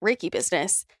in-person Reiki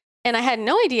business, and I had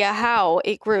no idea how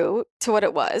it grew to what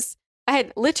it was. I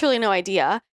had literally no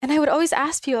idea. And I would always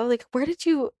ask people, like, where did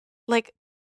you, like,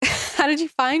 how did you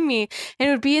find me? And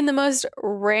it would be in the most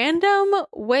random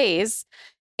ways.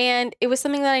 And it was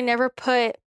something that I never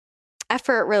put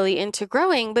effort really into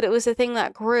growing, but it was a thing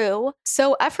that grew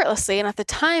so effortlessly. And at the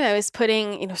time I was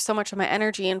putting, so much of my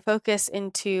energy and focus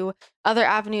into other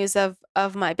avenues of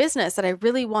my business that I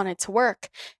really wanted to work.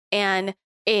 And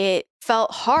it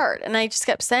felt hard. And I just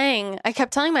kept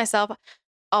telling myself,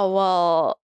 oh,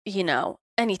 well,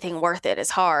 anything worth it is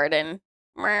hard and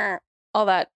all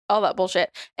that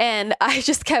bullshit. And I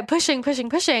just kept pushing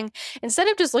instead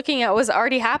of just looking at what was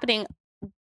already happening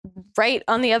right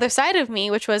on the other side of me,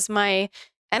 which was my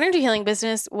energy healing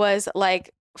business was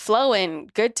like flowing,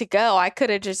 good to go. I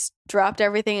could have just dropped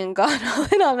everything and gone all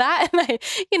in on that. And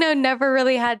I, never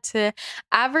really had to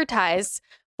advertise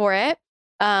for it,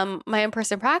 my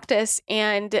in-person practice.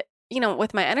 And,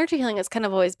 with my energy healing, it's kind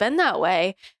of always been that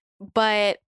way.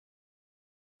 But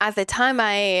at the time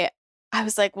I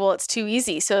was like, well, it's too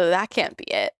easy. So that can't be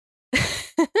it.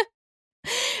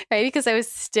 Right. Because I was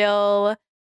still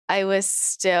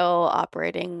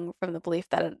operating from the belief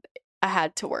that I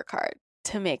had to work hard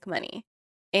to make money.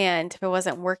 And if I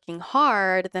wasn't working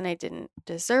hard, then I didn't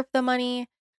deserve the money,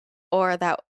 or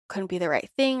that couldn't be the right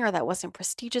thing, or that wasn't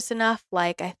prestigious enough.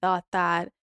 Like I thought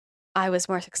that I was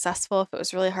more successful if it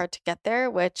was really hard to get there,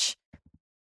 which,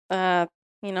 then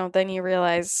you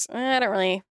realize I don't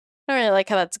really like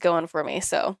how that's going for me.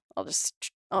 So I'll just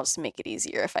make it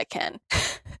easier if I can.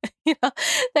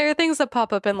 There are things that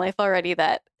pop up in life already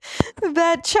that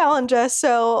challenge us.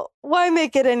 So why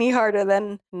make it any harder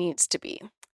than needs to be?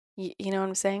 You know what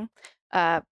I'm saying?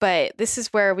 But this is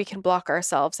where we can block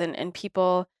ourselves, and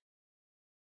people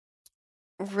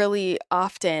really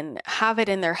often have it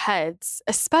in their heads,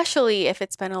 especially if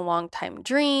it's been a long time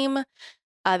dream.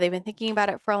 They've been thinking about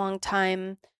it for a long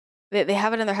time. They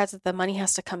have it in their heads that the money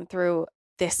has to come through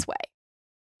this way.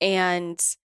 And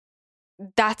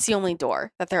that's the only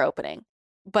door that they're opening.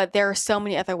 But there are so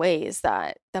many other ways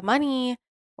that the money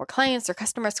or clients or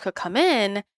customers could come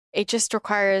in. It just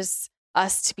requires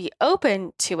us to be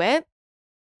open to it,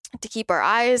 to keep our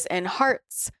eyes and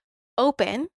hearts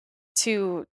open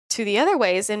to the other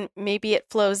ways. And maybe it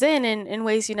flows in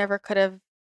ways you never could have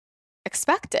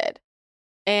expected.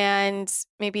 And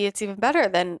maybe it's even better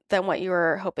than what you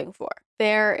were hoping for.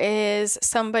 There is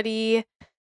somebody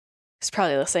who's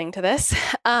probably listening to this,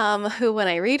 who when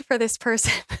I read for this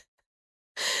person,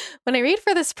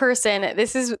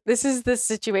 this is the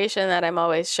situation that I'm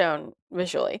always shown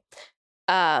visually.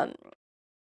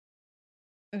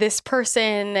 This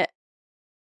person,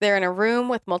 they're in a room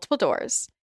with multiple doors,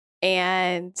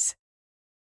 and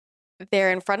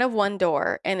they're in front of one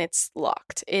door and it's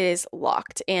locked. It is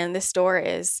locked. And this door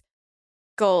is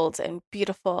gold and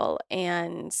beautiful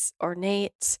and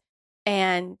ornate.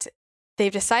 And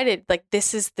they've decided, like,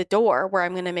 this is the door where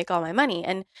I'm going to make all my money.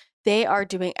 And they are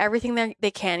doing everything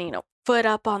they can, foot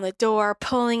up on the door,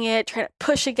 pulling it, trying to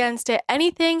push against it,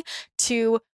 anything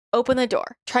to open the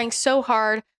door, trying so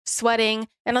hard, sweating.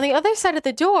 And on the other side of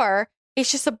the door,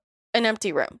 it's just an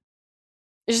empty room.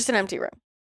 It's just an empty room.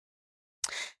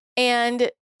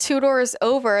 And 2 doors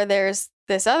over, there's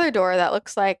this other door that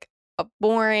looks like a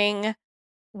boring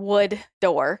wood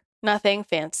door, nothing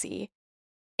fancy.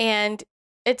 And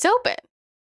it's open.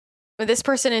 This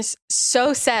person is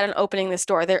so set on opening this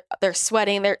door. They're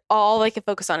sweating. They're all they can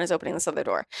focus on is opening this other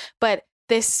door. But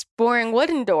this boring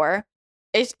wooden door,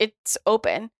 it's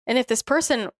open. And if this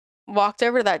person walked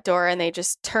over to that door and they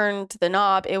just turned the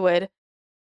knob, it would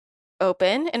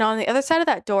open. And on the other side of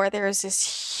that door, there is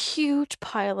this huge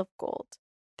pile of gold.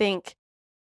 Think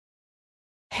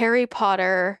Harry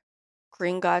Potter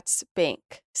Gringotts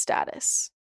Bank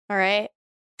status. All right.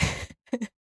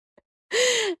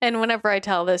 And whenever I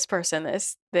tell this person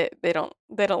this, they don't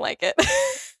like it.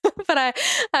 But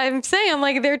I'm saying, I'm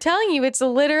like, they're telling you it's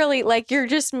literally like you're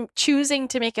just choosing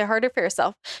to make it harder for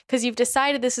yourself because you've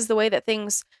decided this is the way that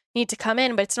things need to come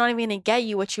in, but it's not even going to get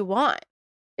you what you want.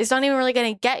 It's not even really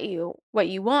going to get you what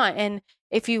you want. And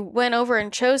if you went over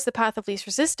and chose the path of least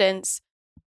resistance,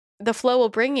 the flow will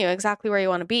bring you exactly where you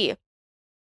want to be.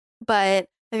 But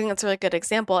I think that's a really good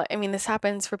example. I mean, this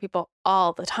happens for people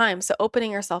all the time. So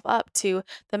opening yourself up to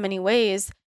the many ways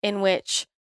in which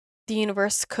the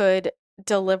universe could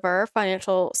deliver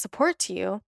financial support to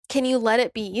you. Can you let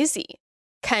it be easy?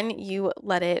 Can you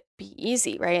let it be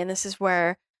easy, right? And this is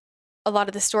where a lot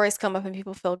of the stories come up and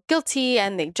people feel guilty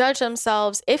and they judge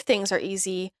themselves if things are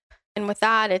easy. And with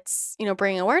that, it's,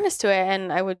 bringing awareness to it.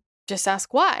 And I would just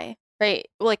ask why, right?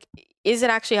 Like, is it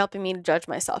actually helping me to judge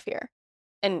myself here?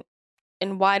 and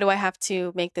why do I have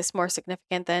to make this more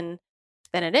significant than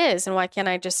it is? And why can't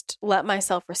I just let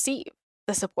myself receive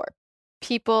the support?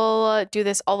 People do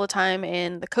this all the time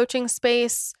in the coaching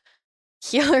space.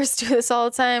 Healers do this all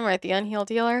the time, right? The unhealed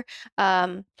healer,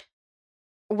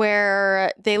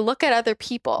 where they look at other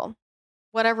people,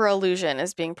 whatever illusion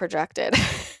is being projected.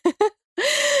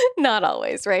 Not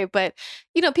always, right? But,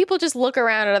 people just look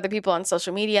around at other people on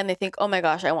social media and they think, oh my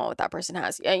gosh, I want what that person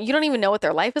has. You don't even know what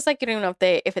their life is like. You don't even know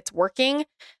if it's working.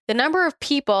 The number of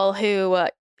people who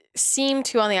seem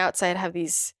to on the outside have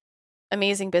these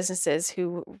amazing businesses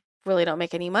who really don't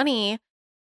make any money,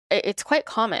 it's quite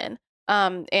common.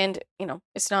 And,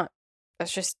 it's not,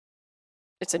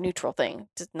 it's a neutral thing.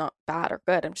 It's not bad or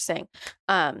good. I'm just saying.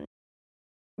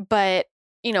 But,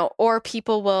 or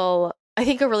people will, I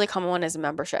think a really common one is a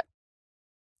membership.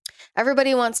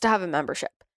 Everybody wants to have a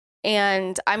membership.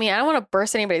 And I don't want to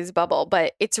burst anybody's bubble,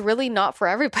 but it's really not for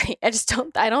everybody. I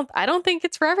don't think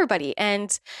it's for everybody.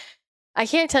 And I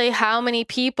can't tell you how many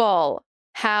people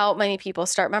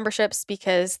start memberships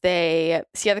because they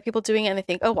see other people doing it and they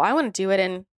think, oh, well, I want to do it.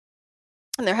 And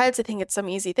in their heads, they think it's some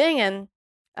easy thing. And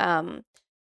I'm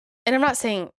not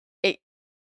saying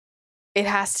it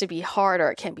has to be hard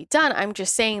or it can't be done. I'm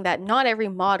just saying that not every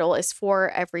model is for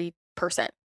every person.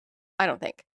 I don't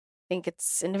think. I think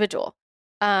it's individual.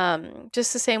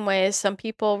 Just the same way as some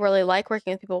people really like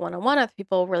working with people one-on-one, other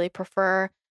people really prefer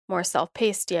more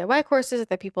self-paced DIY courses,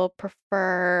 other people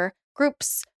prefer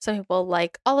groups, some people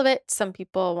like all of it, some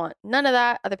people want none of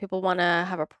that, other people want to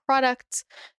have a product.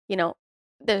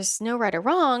 There's no right or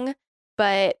wrong,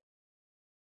 but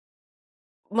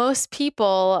most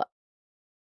people,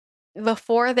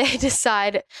 before they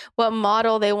decide what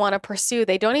model they want to pursue,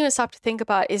 they don't even stop to think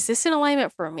about, is this in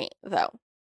alignment for me, though?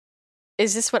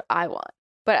 Is this what I want?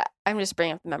 But I'm just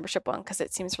bringing up the membership one because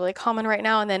it seems really common right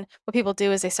now. And then what people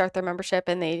do is they start their membership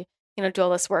and they, do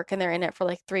all this work and they're in it for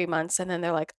like 3 months. And then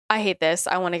they're like, I hate this.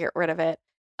 I want to get rid of it.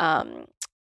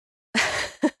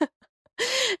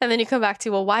 And then you come back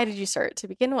to, well, why did you start to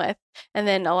begin with? And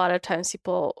then a lot of times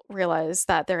people realize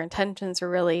that their intentions are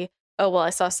really, oh, well,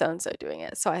 I saw so-and-so doing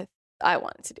it, so I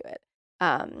wanted to do it.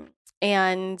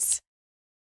 And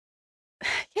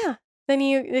yeah, then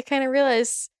you kind of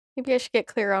realize maybe I should get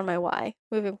clear on my why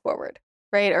moving forward,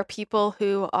 right? Or people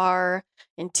who are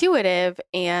intuitive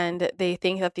and they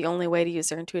think that the only way to use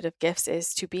their intuitive gifts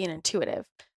is to be an intuitive.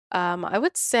 I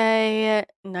would say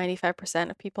 95%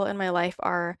 of people in my life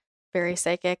are very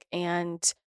psychic,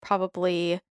 and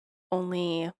probably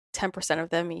only 10% of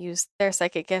them use their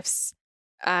psychic gifts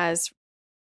as,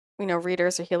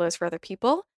 readers or healers for other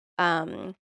people.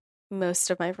 Most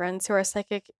of my friends who are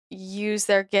psychic use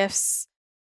their gifts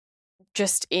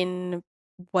just in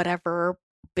whatever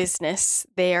business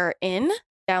they are in,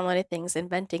 downloading things,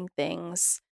 inventing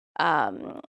things,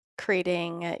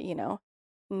 creating,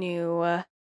 new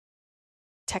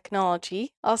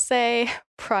technology, I'll say,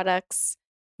 products,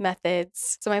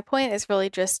 methods. So my point is really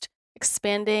just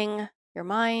expanding your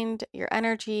mind, your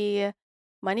energy.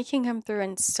 Money can come through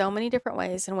in so many different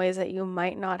ways, in ways that you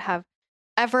might not have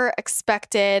ever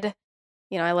expected.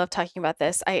 I love talking about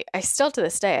this. I still to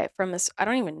this day, from this, I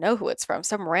don't even know who it's from,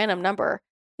 some random number.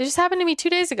 It just happened to me 2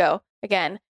 days ago.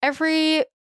 Again, maybe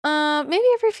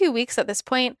every few weeks at this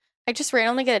point, I just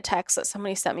randomly get a text that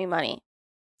somebody sent me money.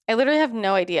 I literally have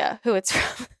no idea who it's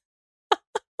from.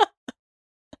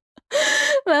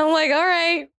 And I'm like, all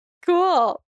right,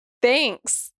 cool.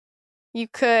 Thanks. You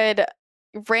could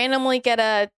randomly get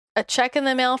a check in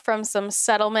the mail from some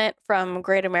settlement from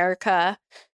Great America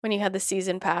when you had the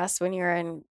season pass when you're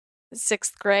in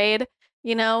 6th grade.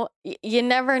 You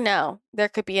never know. There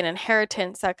could be an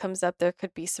inheritance that comes up. There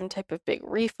could be some type of big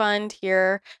refund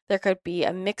here. There could be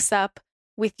a mix-up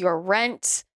with your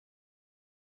rent.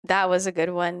 That was a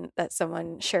good one that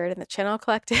someone shared in the Channel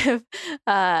Collective.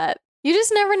 You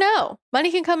just never know.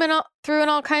 Money can come through in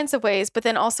all kinds of ways, but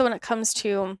then also when it comes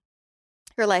to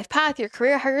your life path, your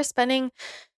career, how you're spending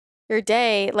your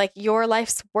day, like your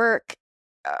life's work,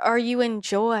 are you in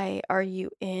joy? Are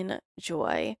you in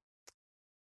joy?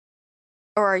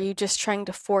 Or are you just trying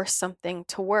to force something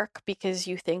to work because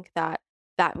you think that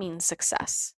means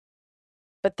success?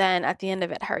 But then at the end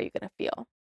of it, how are you going to feel?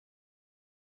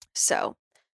 So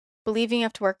believing you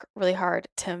have to work really hard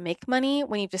to make money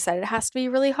when you've decided it has to be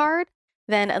really hard,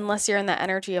 then unless you're in that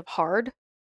energy of hard,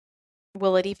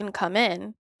 will it even come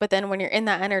in? But then when you're in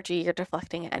that energy, you're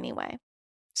deflecting it anyway.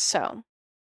 So,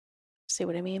 see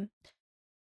what I mean?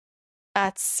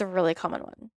 That's a really common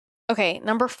one. Okay,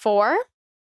 number 4.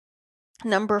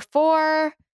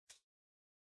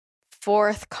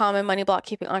 Fourth common money block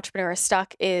keeping entrepreneurs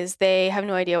stuck is they have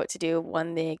no idea what to do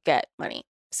when they get money.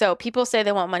 So people say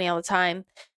they want money all the time.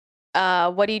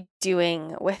 What are you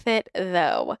doing with it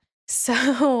though?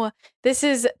 So this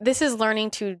is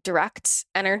learning to direct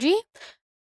energy.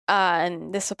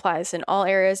 And this applies in all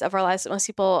areas of our lives. Most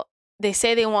people, they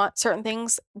say they want certain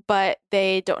things, but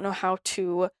they don't know how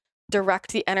to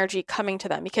direct the energy coming to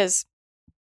them, because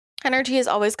energy is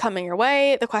always coming your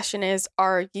way. The question is,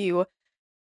 are you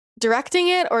directing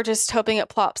it or just hoping it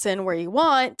plops in where you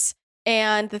want?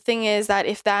 And the thing is that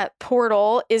if that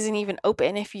portal isn't even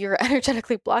open, if you're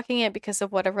energetically blocking it because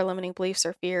of whatever limiting beliefs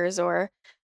or fears or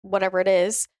whatever it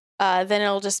is, then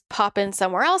it'll just pop in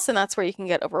somewhere else. And that's where you can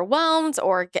get overwhelmed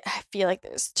or feel like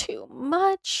there's too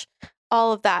much,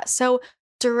 all of that. So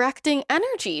directing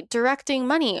energy, directing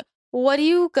money. What are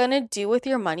you going to do with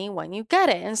your money when you get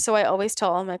it? And so I always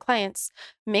tell all my clients,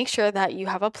 make sure that you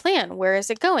have a plan. Where is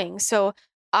it going? So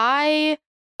I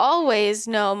always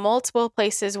know multiple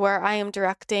places where I am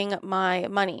directing my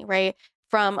money, right?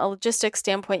 From a logistics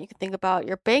standpoint, you can think about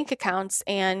your bank accounts,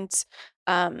 and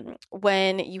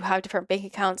when you have different bank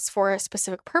accounts for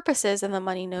specific purposes, and the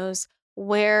money knows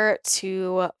where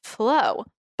to flow.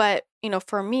 But,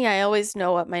 for me, I always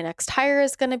know what my next hire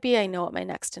is going to be. I know what my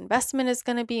next investment is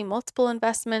going to be, multiple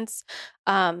investments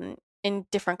in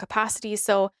different capacities.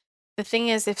 So the thing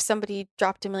is, if somebody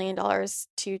dropped $1 million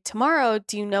to you tomorrow,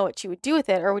 do you know what you would do with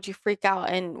it? Or would you freak out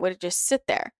and would it just sit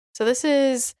there? So this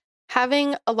is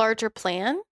having a larger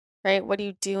plan, right? What are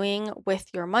you doing with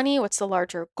your money? What's the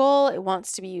larger goal? It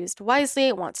wants to be used wisely.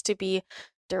 It wants to be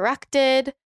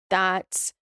directed.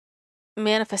 That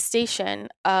manifestation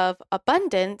of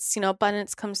abundance,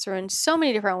 abundance comes through in so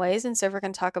many different ways. And so if we're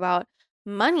going to talk about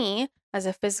money as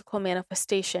a physical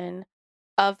manifestation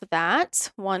of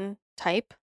that one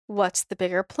type, what's the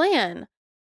bigger plan?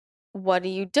 What are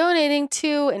you donating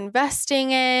to,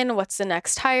 investing in? What's the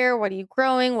next hire? What are you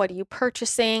growing? What are you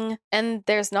purchasing? And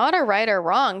there's not a right or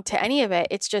wrong to any of it.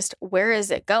 It's just, where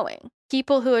is it going?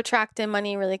 People who attract in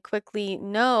money really quickly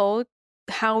know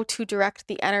how to direct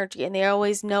the energy, and they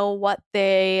always know what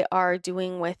they are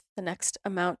doing with the next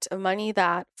amount of money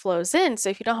that flows in. So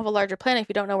if you don't have a larger plan, if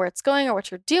you don't know where it's going or what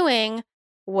you're doing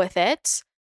with it,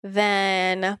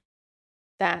 then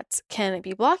that can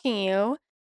be blocking you.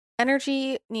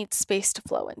 Energy needs space to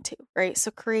flow into, right? So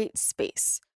create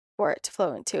space for it to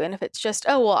flow into. And if it's just,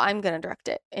 oh, well, I'm going to direct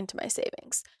it into my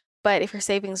savings. But if your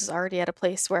savings is already at a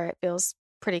place where it feels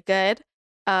pretty good,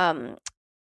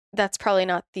 that's probably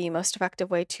not the most effective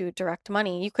way to direct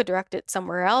money. You could direct it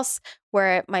somewhere else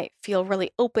where it might feel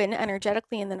really open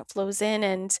energetically, and then it flows in,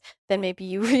 and then maybe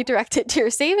you redirect it to your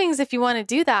savings if you want to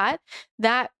do that.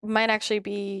 That might actually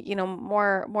be,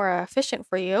 more efficient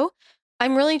for you.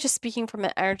 I'm really just speaking from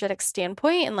an energetic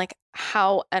standpoint and like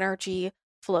how energy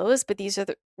flows, but these are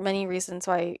the many reasons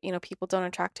why, people don't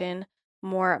attract in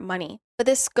more money. But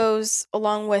this goes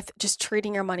along with just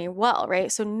treating your money well,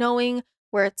 right? So knowing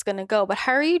where it's going to go, but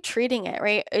how are you treating it,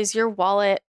 right? Is your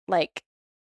wallet like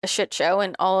a shit show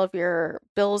and all of your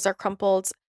bills are crumpled?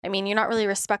 I mean, you're not really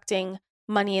respecting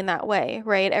money in that way,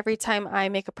 right? Every time I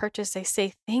make a purchase, I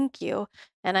say thank you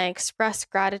and I express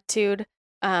gratitude.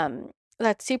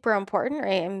 That's super important,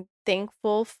 right? I'm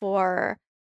thankful for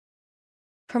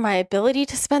my ability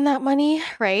to spend that money,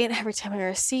 right? Every time I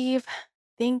receive,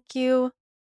 thank you.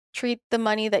 Treat the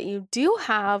money that you do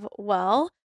have well.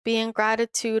 Be in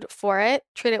gratitude for it.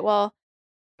 Treat it well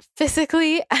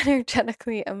physically,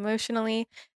 energetically, emotionally,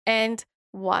 and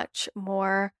watch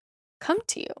more come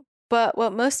to you. But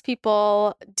what most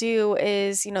people do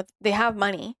is, they have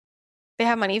money. They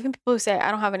have money. Even people who say,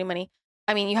 I don't have any money.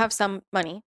 I mean, you have some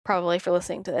money probably for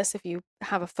listening to this if you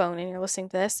have a phone and you're listening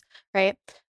to this, right?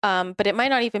 But it might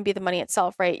not even be the money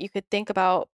itself, right? You could think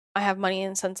about, I have money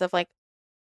in the sense of like,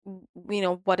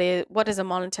 what is a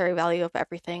monetary value of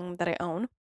everything that I own.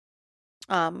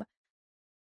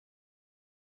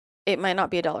 It might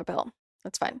not be a dollar bill.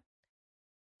 That's fine.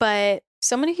 But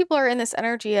so many people are in this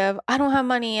energy of, I don't have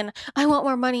money and I want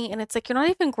more money. And it's like, you're not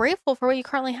even grateful for what you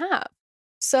currently have.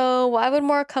 So why would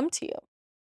more come to you?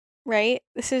 Right?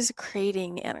 This is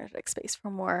creating the energetic space for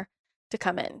more to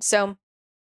come in. So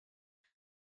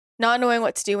not knowing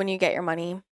what to do when you get your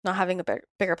money, not having a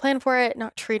bigger plan for it,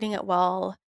 not treating it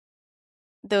well,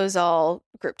 those all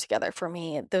group together for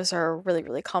me. Those are really,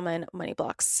 really common money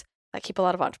blocks that keep a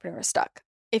lot of entrepreneurs stuck.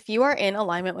 If you are in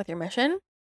alignment with your mission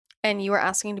and you are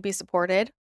asking to be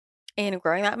supported in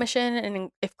growing that mission,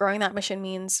 and if growing that mission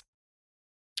means,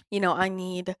 I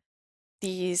need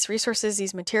these resources,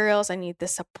 these materials, I need the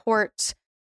support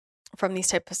from these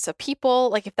types of people,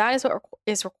 like if that is what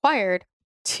is required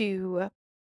to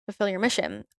fulfill your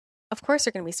mission, of course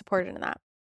you're going to be supported in that.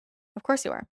 Of course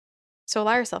you are. So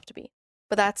allow yourself to be.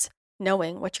 But that's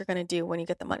knowing what you're going to do when you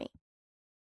get the money?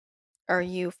 Are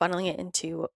you funneling it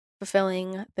into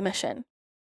fulfilling the mission?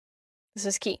 This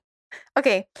is key.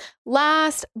 Okay,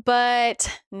 last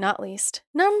but not least,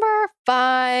 number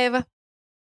 5,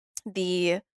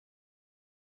 the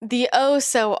oh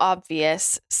so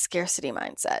obvious scarcity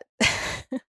mindset.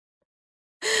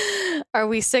 Are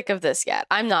we sick of this yet?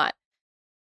 I'm not.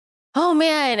 Oh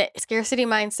man, scarcity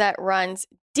mindset runs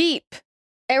deep.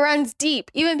 It runs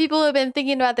deep. Even people who have been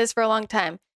thinking about this for a long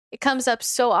time. It comes up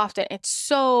so often. It's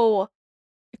so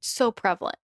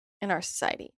prevalent in our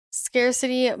society.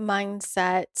 Scarcity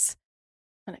mindsets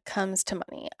when it comes to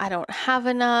money. I don't have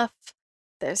enough.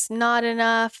 There's not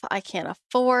enough. I can't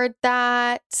afford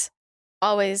that.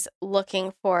 Always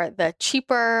looking for the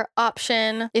cheaper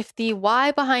option. If the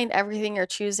why behind everything you're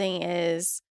choosing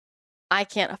is, I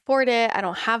can't afford it, I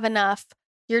don't have enough,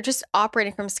 you're just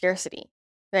operating from scarcity,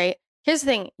 right? Here's the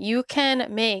thing, you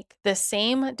can make the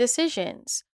same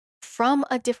decisions from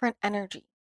a different energy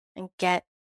and get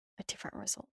a different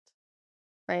result,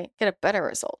 right? Get a better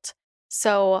result.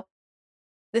 So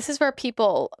this is where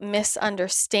people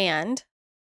misunderstand.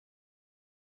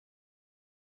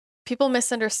 People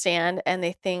misunderstand and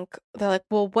they think, they're like,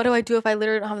 well, what do I do if I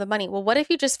literally don't have the money? Well, what if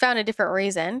you just found a different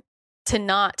reason to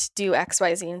not do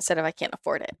XYZ instead of I can't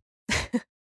afford it?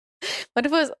 What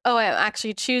if it was, oh, I'm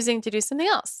actually choosing to do something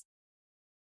else,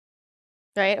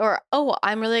 right? Or, oh,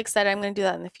 I'm really excited, I'm going to do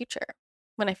that in the future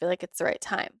when I feel like it's the right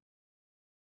time.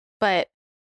 But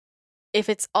if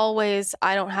it's always,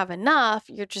 I don't have enough,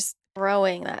 you're just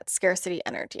throwing that scarcity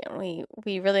energy. And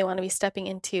we really want to be stepping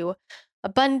into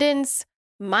abundance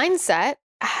mindset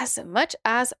as much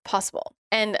as possible.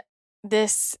 And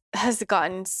this has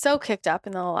gotten so kicked up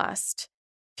in the last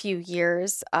few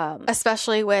years,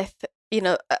 especially with,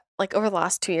 like over the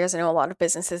last 2 years, I know a lot of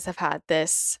businesses have had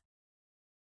this,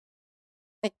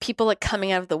 like people like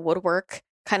coming out of the woodwork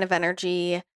kind of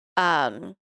energy.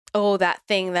 Oh, that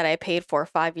thing that I paid for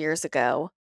 5 years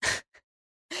ago.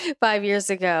 5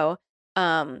 years ago,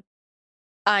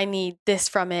 I need this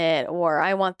from it, or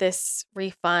I want this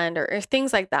refund, or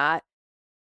things like that.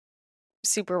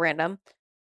 Super random.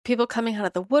 People coming out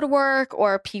of the woodwork,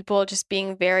 or people just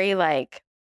being very like,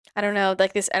 I don't know,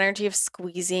 like this energy of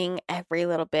squeezing every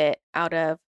little bit out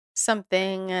of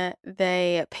something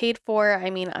they paid for.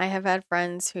 I mean, I have had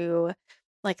friends who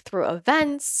like through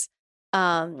events,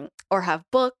 or have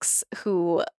books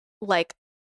who like,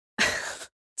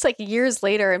 it's like years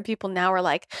later and people now are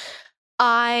like,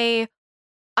 I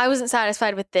wasn't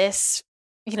satisfied with this,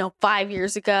 5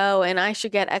 years ago and I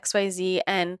should get XYZ.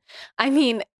 And I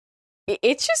mean,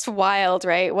 it's just wild,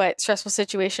 right? What stressful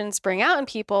situations bring out in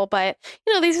people. But,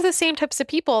 these are the same types of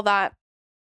people that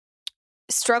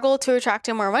struggle to attract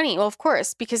in more money. Well, of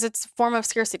course, because it's a form of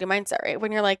scarcity mindset, right?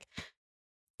 When you're like,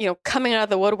 coming out of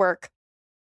the woodwork,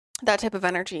 that type of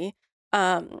energy,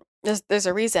 there's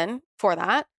a reason for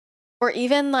that. Or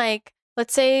even like,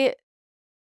 let's say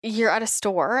you're at a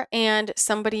store and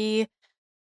somebody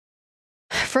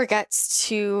forgets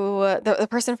to, the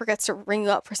person forgets to ring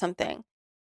you up for something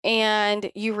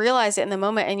and you realize it in the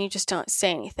moment and you just don't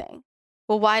say anything.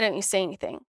 Well, why don't you say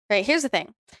anything? Right? Here's the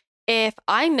thing. If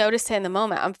I notice it in the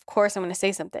moment, of course I'm going to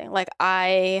say something. Like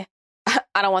I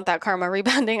don't want that karma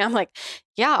rebounding. I'm like,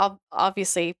 yeah, I'll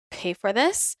obviously pay for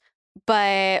this.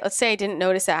 But let's say I didn't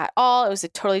notice it at all. It was a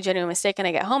totally genuine mistake. And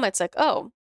I get home, it's like,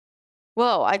 oh,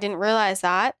 whoa, I didn't realize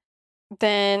that.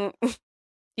 Then,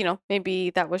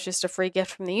 maybe that was just a free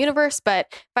gift from the universe. But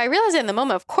if I realize it in the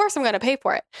moment, of course I'm going to pay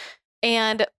for it.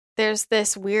 And there's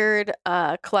this weird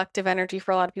collective energy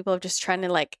for a lot of people of just trying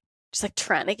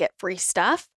to get free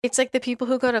stuff. It's like the people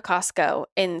who go to Costco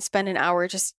and spend an hour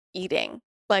just eating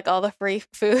like all the free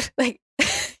food, like,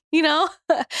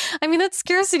 I mean, that's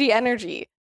scarcity energy.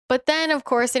 But then, of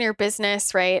course, in your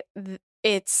business, right,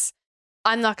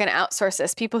 I'm not going to outsource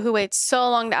this. People who wait so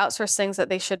long to outsource things that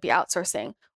they should be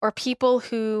outsourcing, or people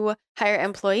who hire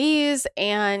employees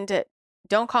and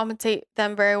don't compensate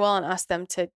them very well and ask them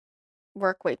to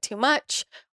work way too much,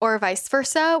 or vice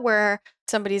versa, where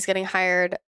somebody's getting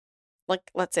hired,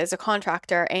 like let's say as a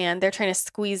contractor, and they're trying to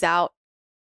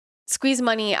squeeze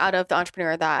money out of the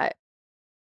entrepreneur that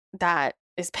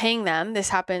is paying them. This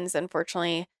happens,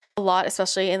 unfortunately, a lot,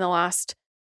 especially in the last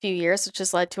few years, which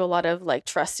has led to a lot of like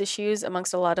trust issues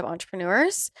amongst a lot of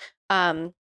entrepreneurs.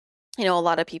 A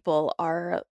lot of people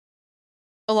are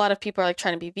like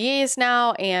trying to be VAs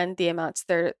now, and the amounts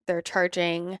they're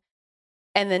charging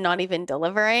and then not even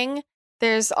delivering.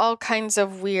 There's all kinds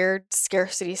of weird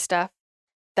scarcity stuff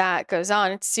that goes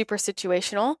on. It's super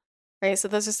situational, right? So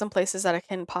those are some places that it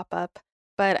can pop up.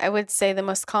 But I would say the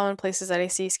most common places that I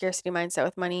see scarcity mindset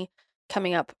with money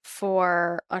coming up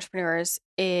for entrepreneurs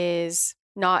is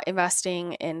not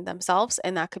investing in themselves.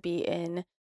 And that could be in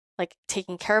like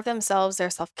taking care of themselves, their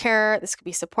self-care. This could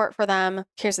be support for them.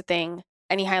 Here's the thing.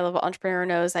 Any high-level entrepreneur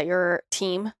knows that your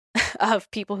team of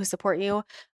people who support you,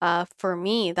 for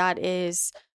me, that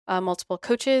is multiple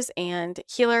coaches and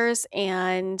healers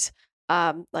and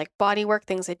like body work,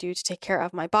 things I do to take care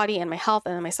of my body and my health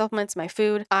and my supplements, my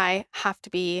food. I have to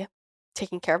be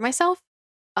taking care of myself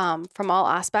from all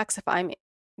aspects if I'm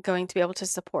going to be able to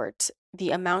support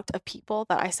the amount of people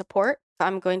that I support. If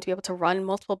I'm going to be able to run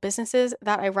multiple businesses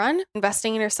that I run.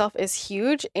 Investing in yourself is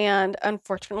huge. And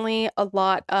unfortunately, a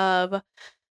lot of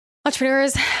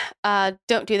entrepreneurs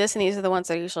don't do this. And these are the ones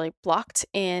that are usually blocked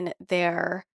in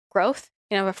their growth.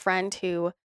 I have a friend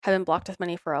who had been blocked with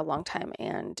money for a long time.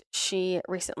 And she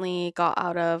recently got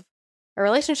out of a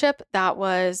relationship that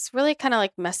was really kind of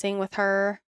like messing with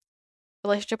her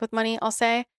relationship with money, I'll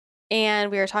say.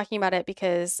 And we were talking about it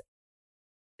because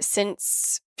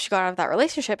since she got out of that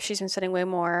relationship, she's been spending way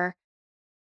more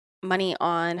money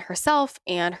on herself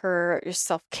and her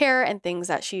self-care and things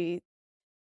that she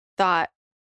thought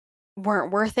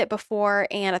weren't worth it before.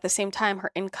 And at the same time,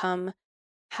 her income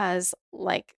has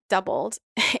like doubled.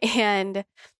 and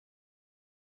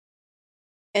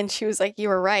she was like, you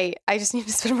were right. I just need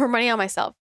to spend more money on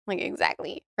myself. I'm like,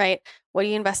 exactly. Right. What are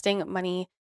you investing money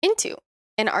into?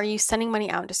 And are you sending money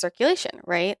out into circulation?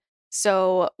 Right.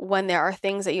 So when there are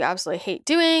things that you absolutely hate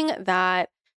doing that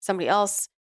somebody else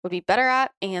would be better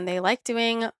at and they like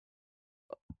doing,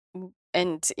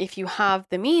 and if you have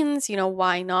the means,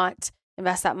 why not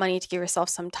invest that money to give yourself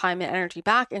some time and energy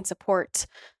back and support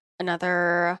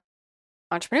another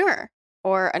entrepreneur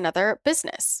or another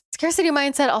business? Scarcity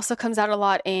mindset also comes out a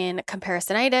lot in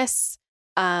comparisonitis.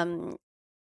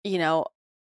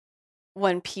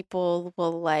 When people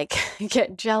will like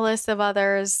get jealous of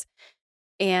others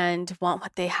and want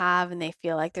what they have and they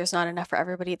feel like there's not enough for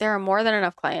everybody. There are more than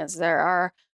enough clients. There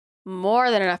are more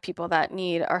than enough people that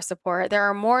need our support. There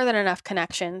are more than enough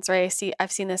connections, right?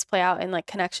 I've seen this play out in like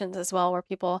connections as well, where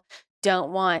people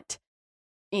don't want,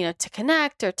 to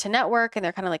connect or to network and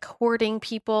they're kind of like hoarding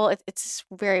people. It's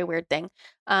a very weird thing.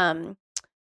 And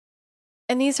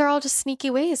these are all just sneaky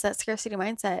ways that scarcity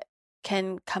mindset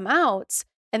can come out,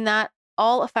 and that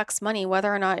all affects money,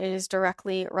 whether or not it is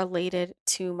directly related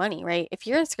to money, right? If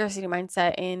you're in scarcity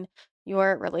mindset in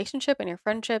your relationship and your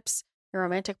friendships, your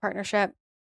romantic partnership,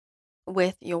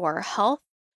 with your health,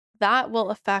 that will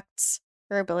affect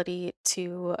your ability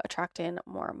to attract in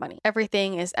more money.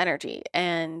 Everything is energy.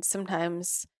 And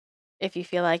sometimes if you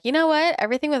feel like, you know what,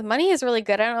 everything with money is really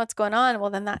good, I don't know what's going on, well,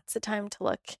 then that's the time to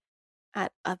look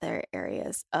at other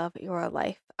areas of your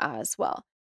life as well.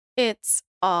 It's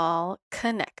all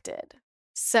connected.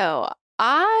 So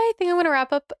I think I'm going to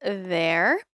wrap up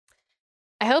there.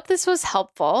 I hope this was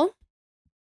helpful.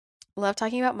 Love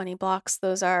talking about money blocks.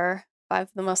 Those are 5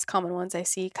 of the most common ones I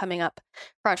see coming up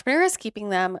for entrepreneurs, keeping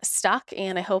them stuck.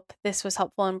 And I hope this was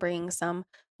helpful in bringing some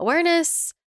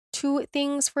awareness to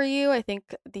things for you. I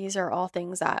think these are all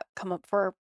things that come up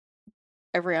for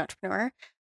every entrepreneur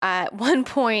at one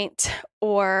point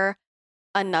or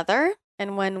another.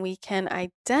 And when we can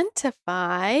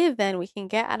identify, then we can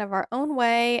get out of our own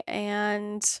way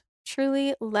and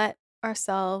truly let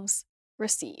ourselves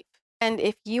receive. And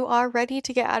if you are ready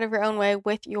to get out of your own way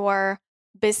with your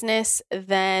business,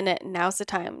 then now's the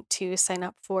time to sign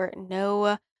up for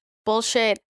No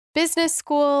Bullshit Business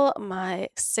School, my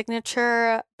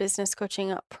signature business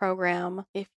coaching program.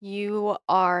 If you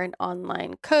are an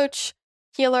online coach,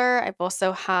 healer, I've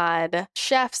also had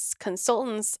chefs,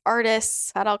 consultants,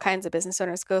 artists, had all kinds of business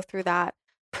owners go through that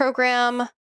program.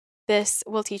 This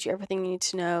will teach you everything you need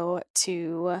to know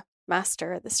to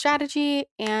master the strategy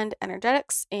and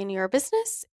energetics in your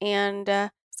business and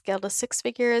scale to 6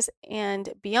 figures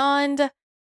and beyond.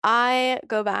 I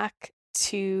go back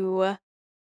to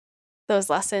those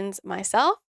lessons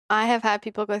myself. I have had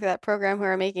people go through that program who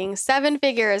are making 7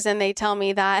 figures and they tell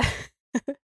me that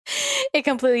it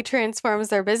completely transforms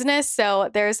their business. So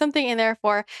there's something in there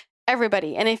for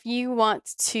everybody. And if you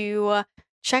want to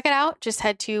check it out, just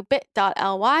head to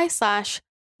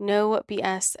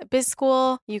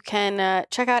bit.ly/NoBSBizSchool. You can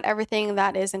check out everything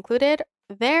that is included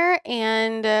there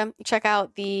and check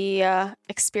out the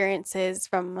experiences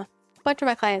from a bunch of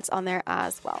my clients on there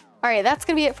as well. All right, that's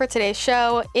going to be it for today's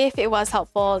show. If it was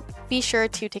helpful, be sure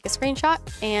to take a screenshot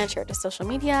and share it to social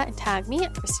media and tag me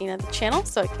at Christina the channel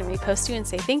so I can repost you and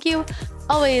say thank you.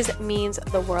 Always means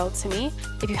the world to me.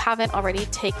 If you haven't already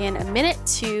taken a minute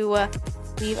to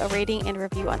leave a rating and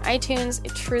review on iTunes,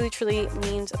 it truly, truly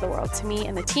means the world to me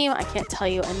and the team. I can't tell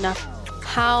you enough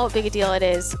how big a deal it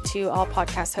is to all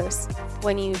podcast hosts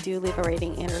when you do leave a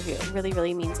rating and review. It really,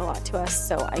 really means a lot to us.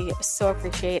 So I so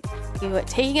appreciate you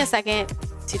taking a second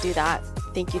to do that.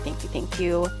 Thank you, thank you, thank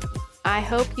you. I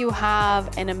hope you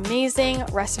have an amazing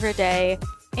rest of your day,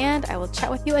 and I will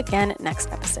chat with you again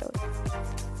next episode.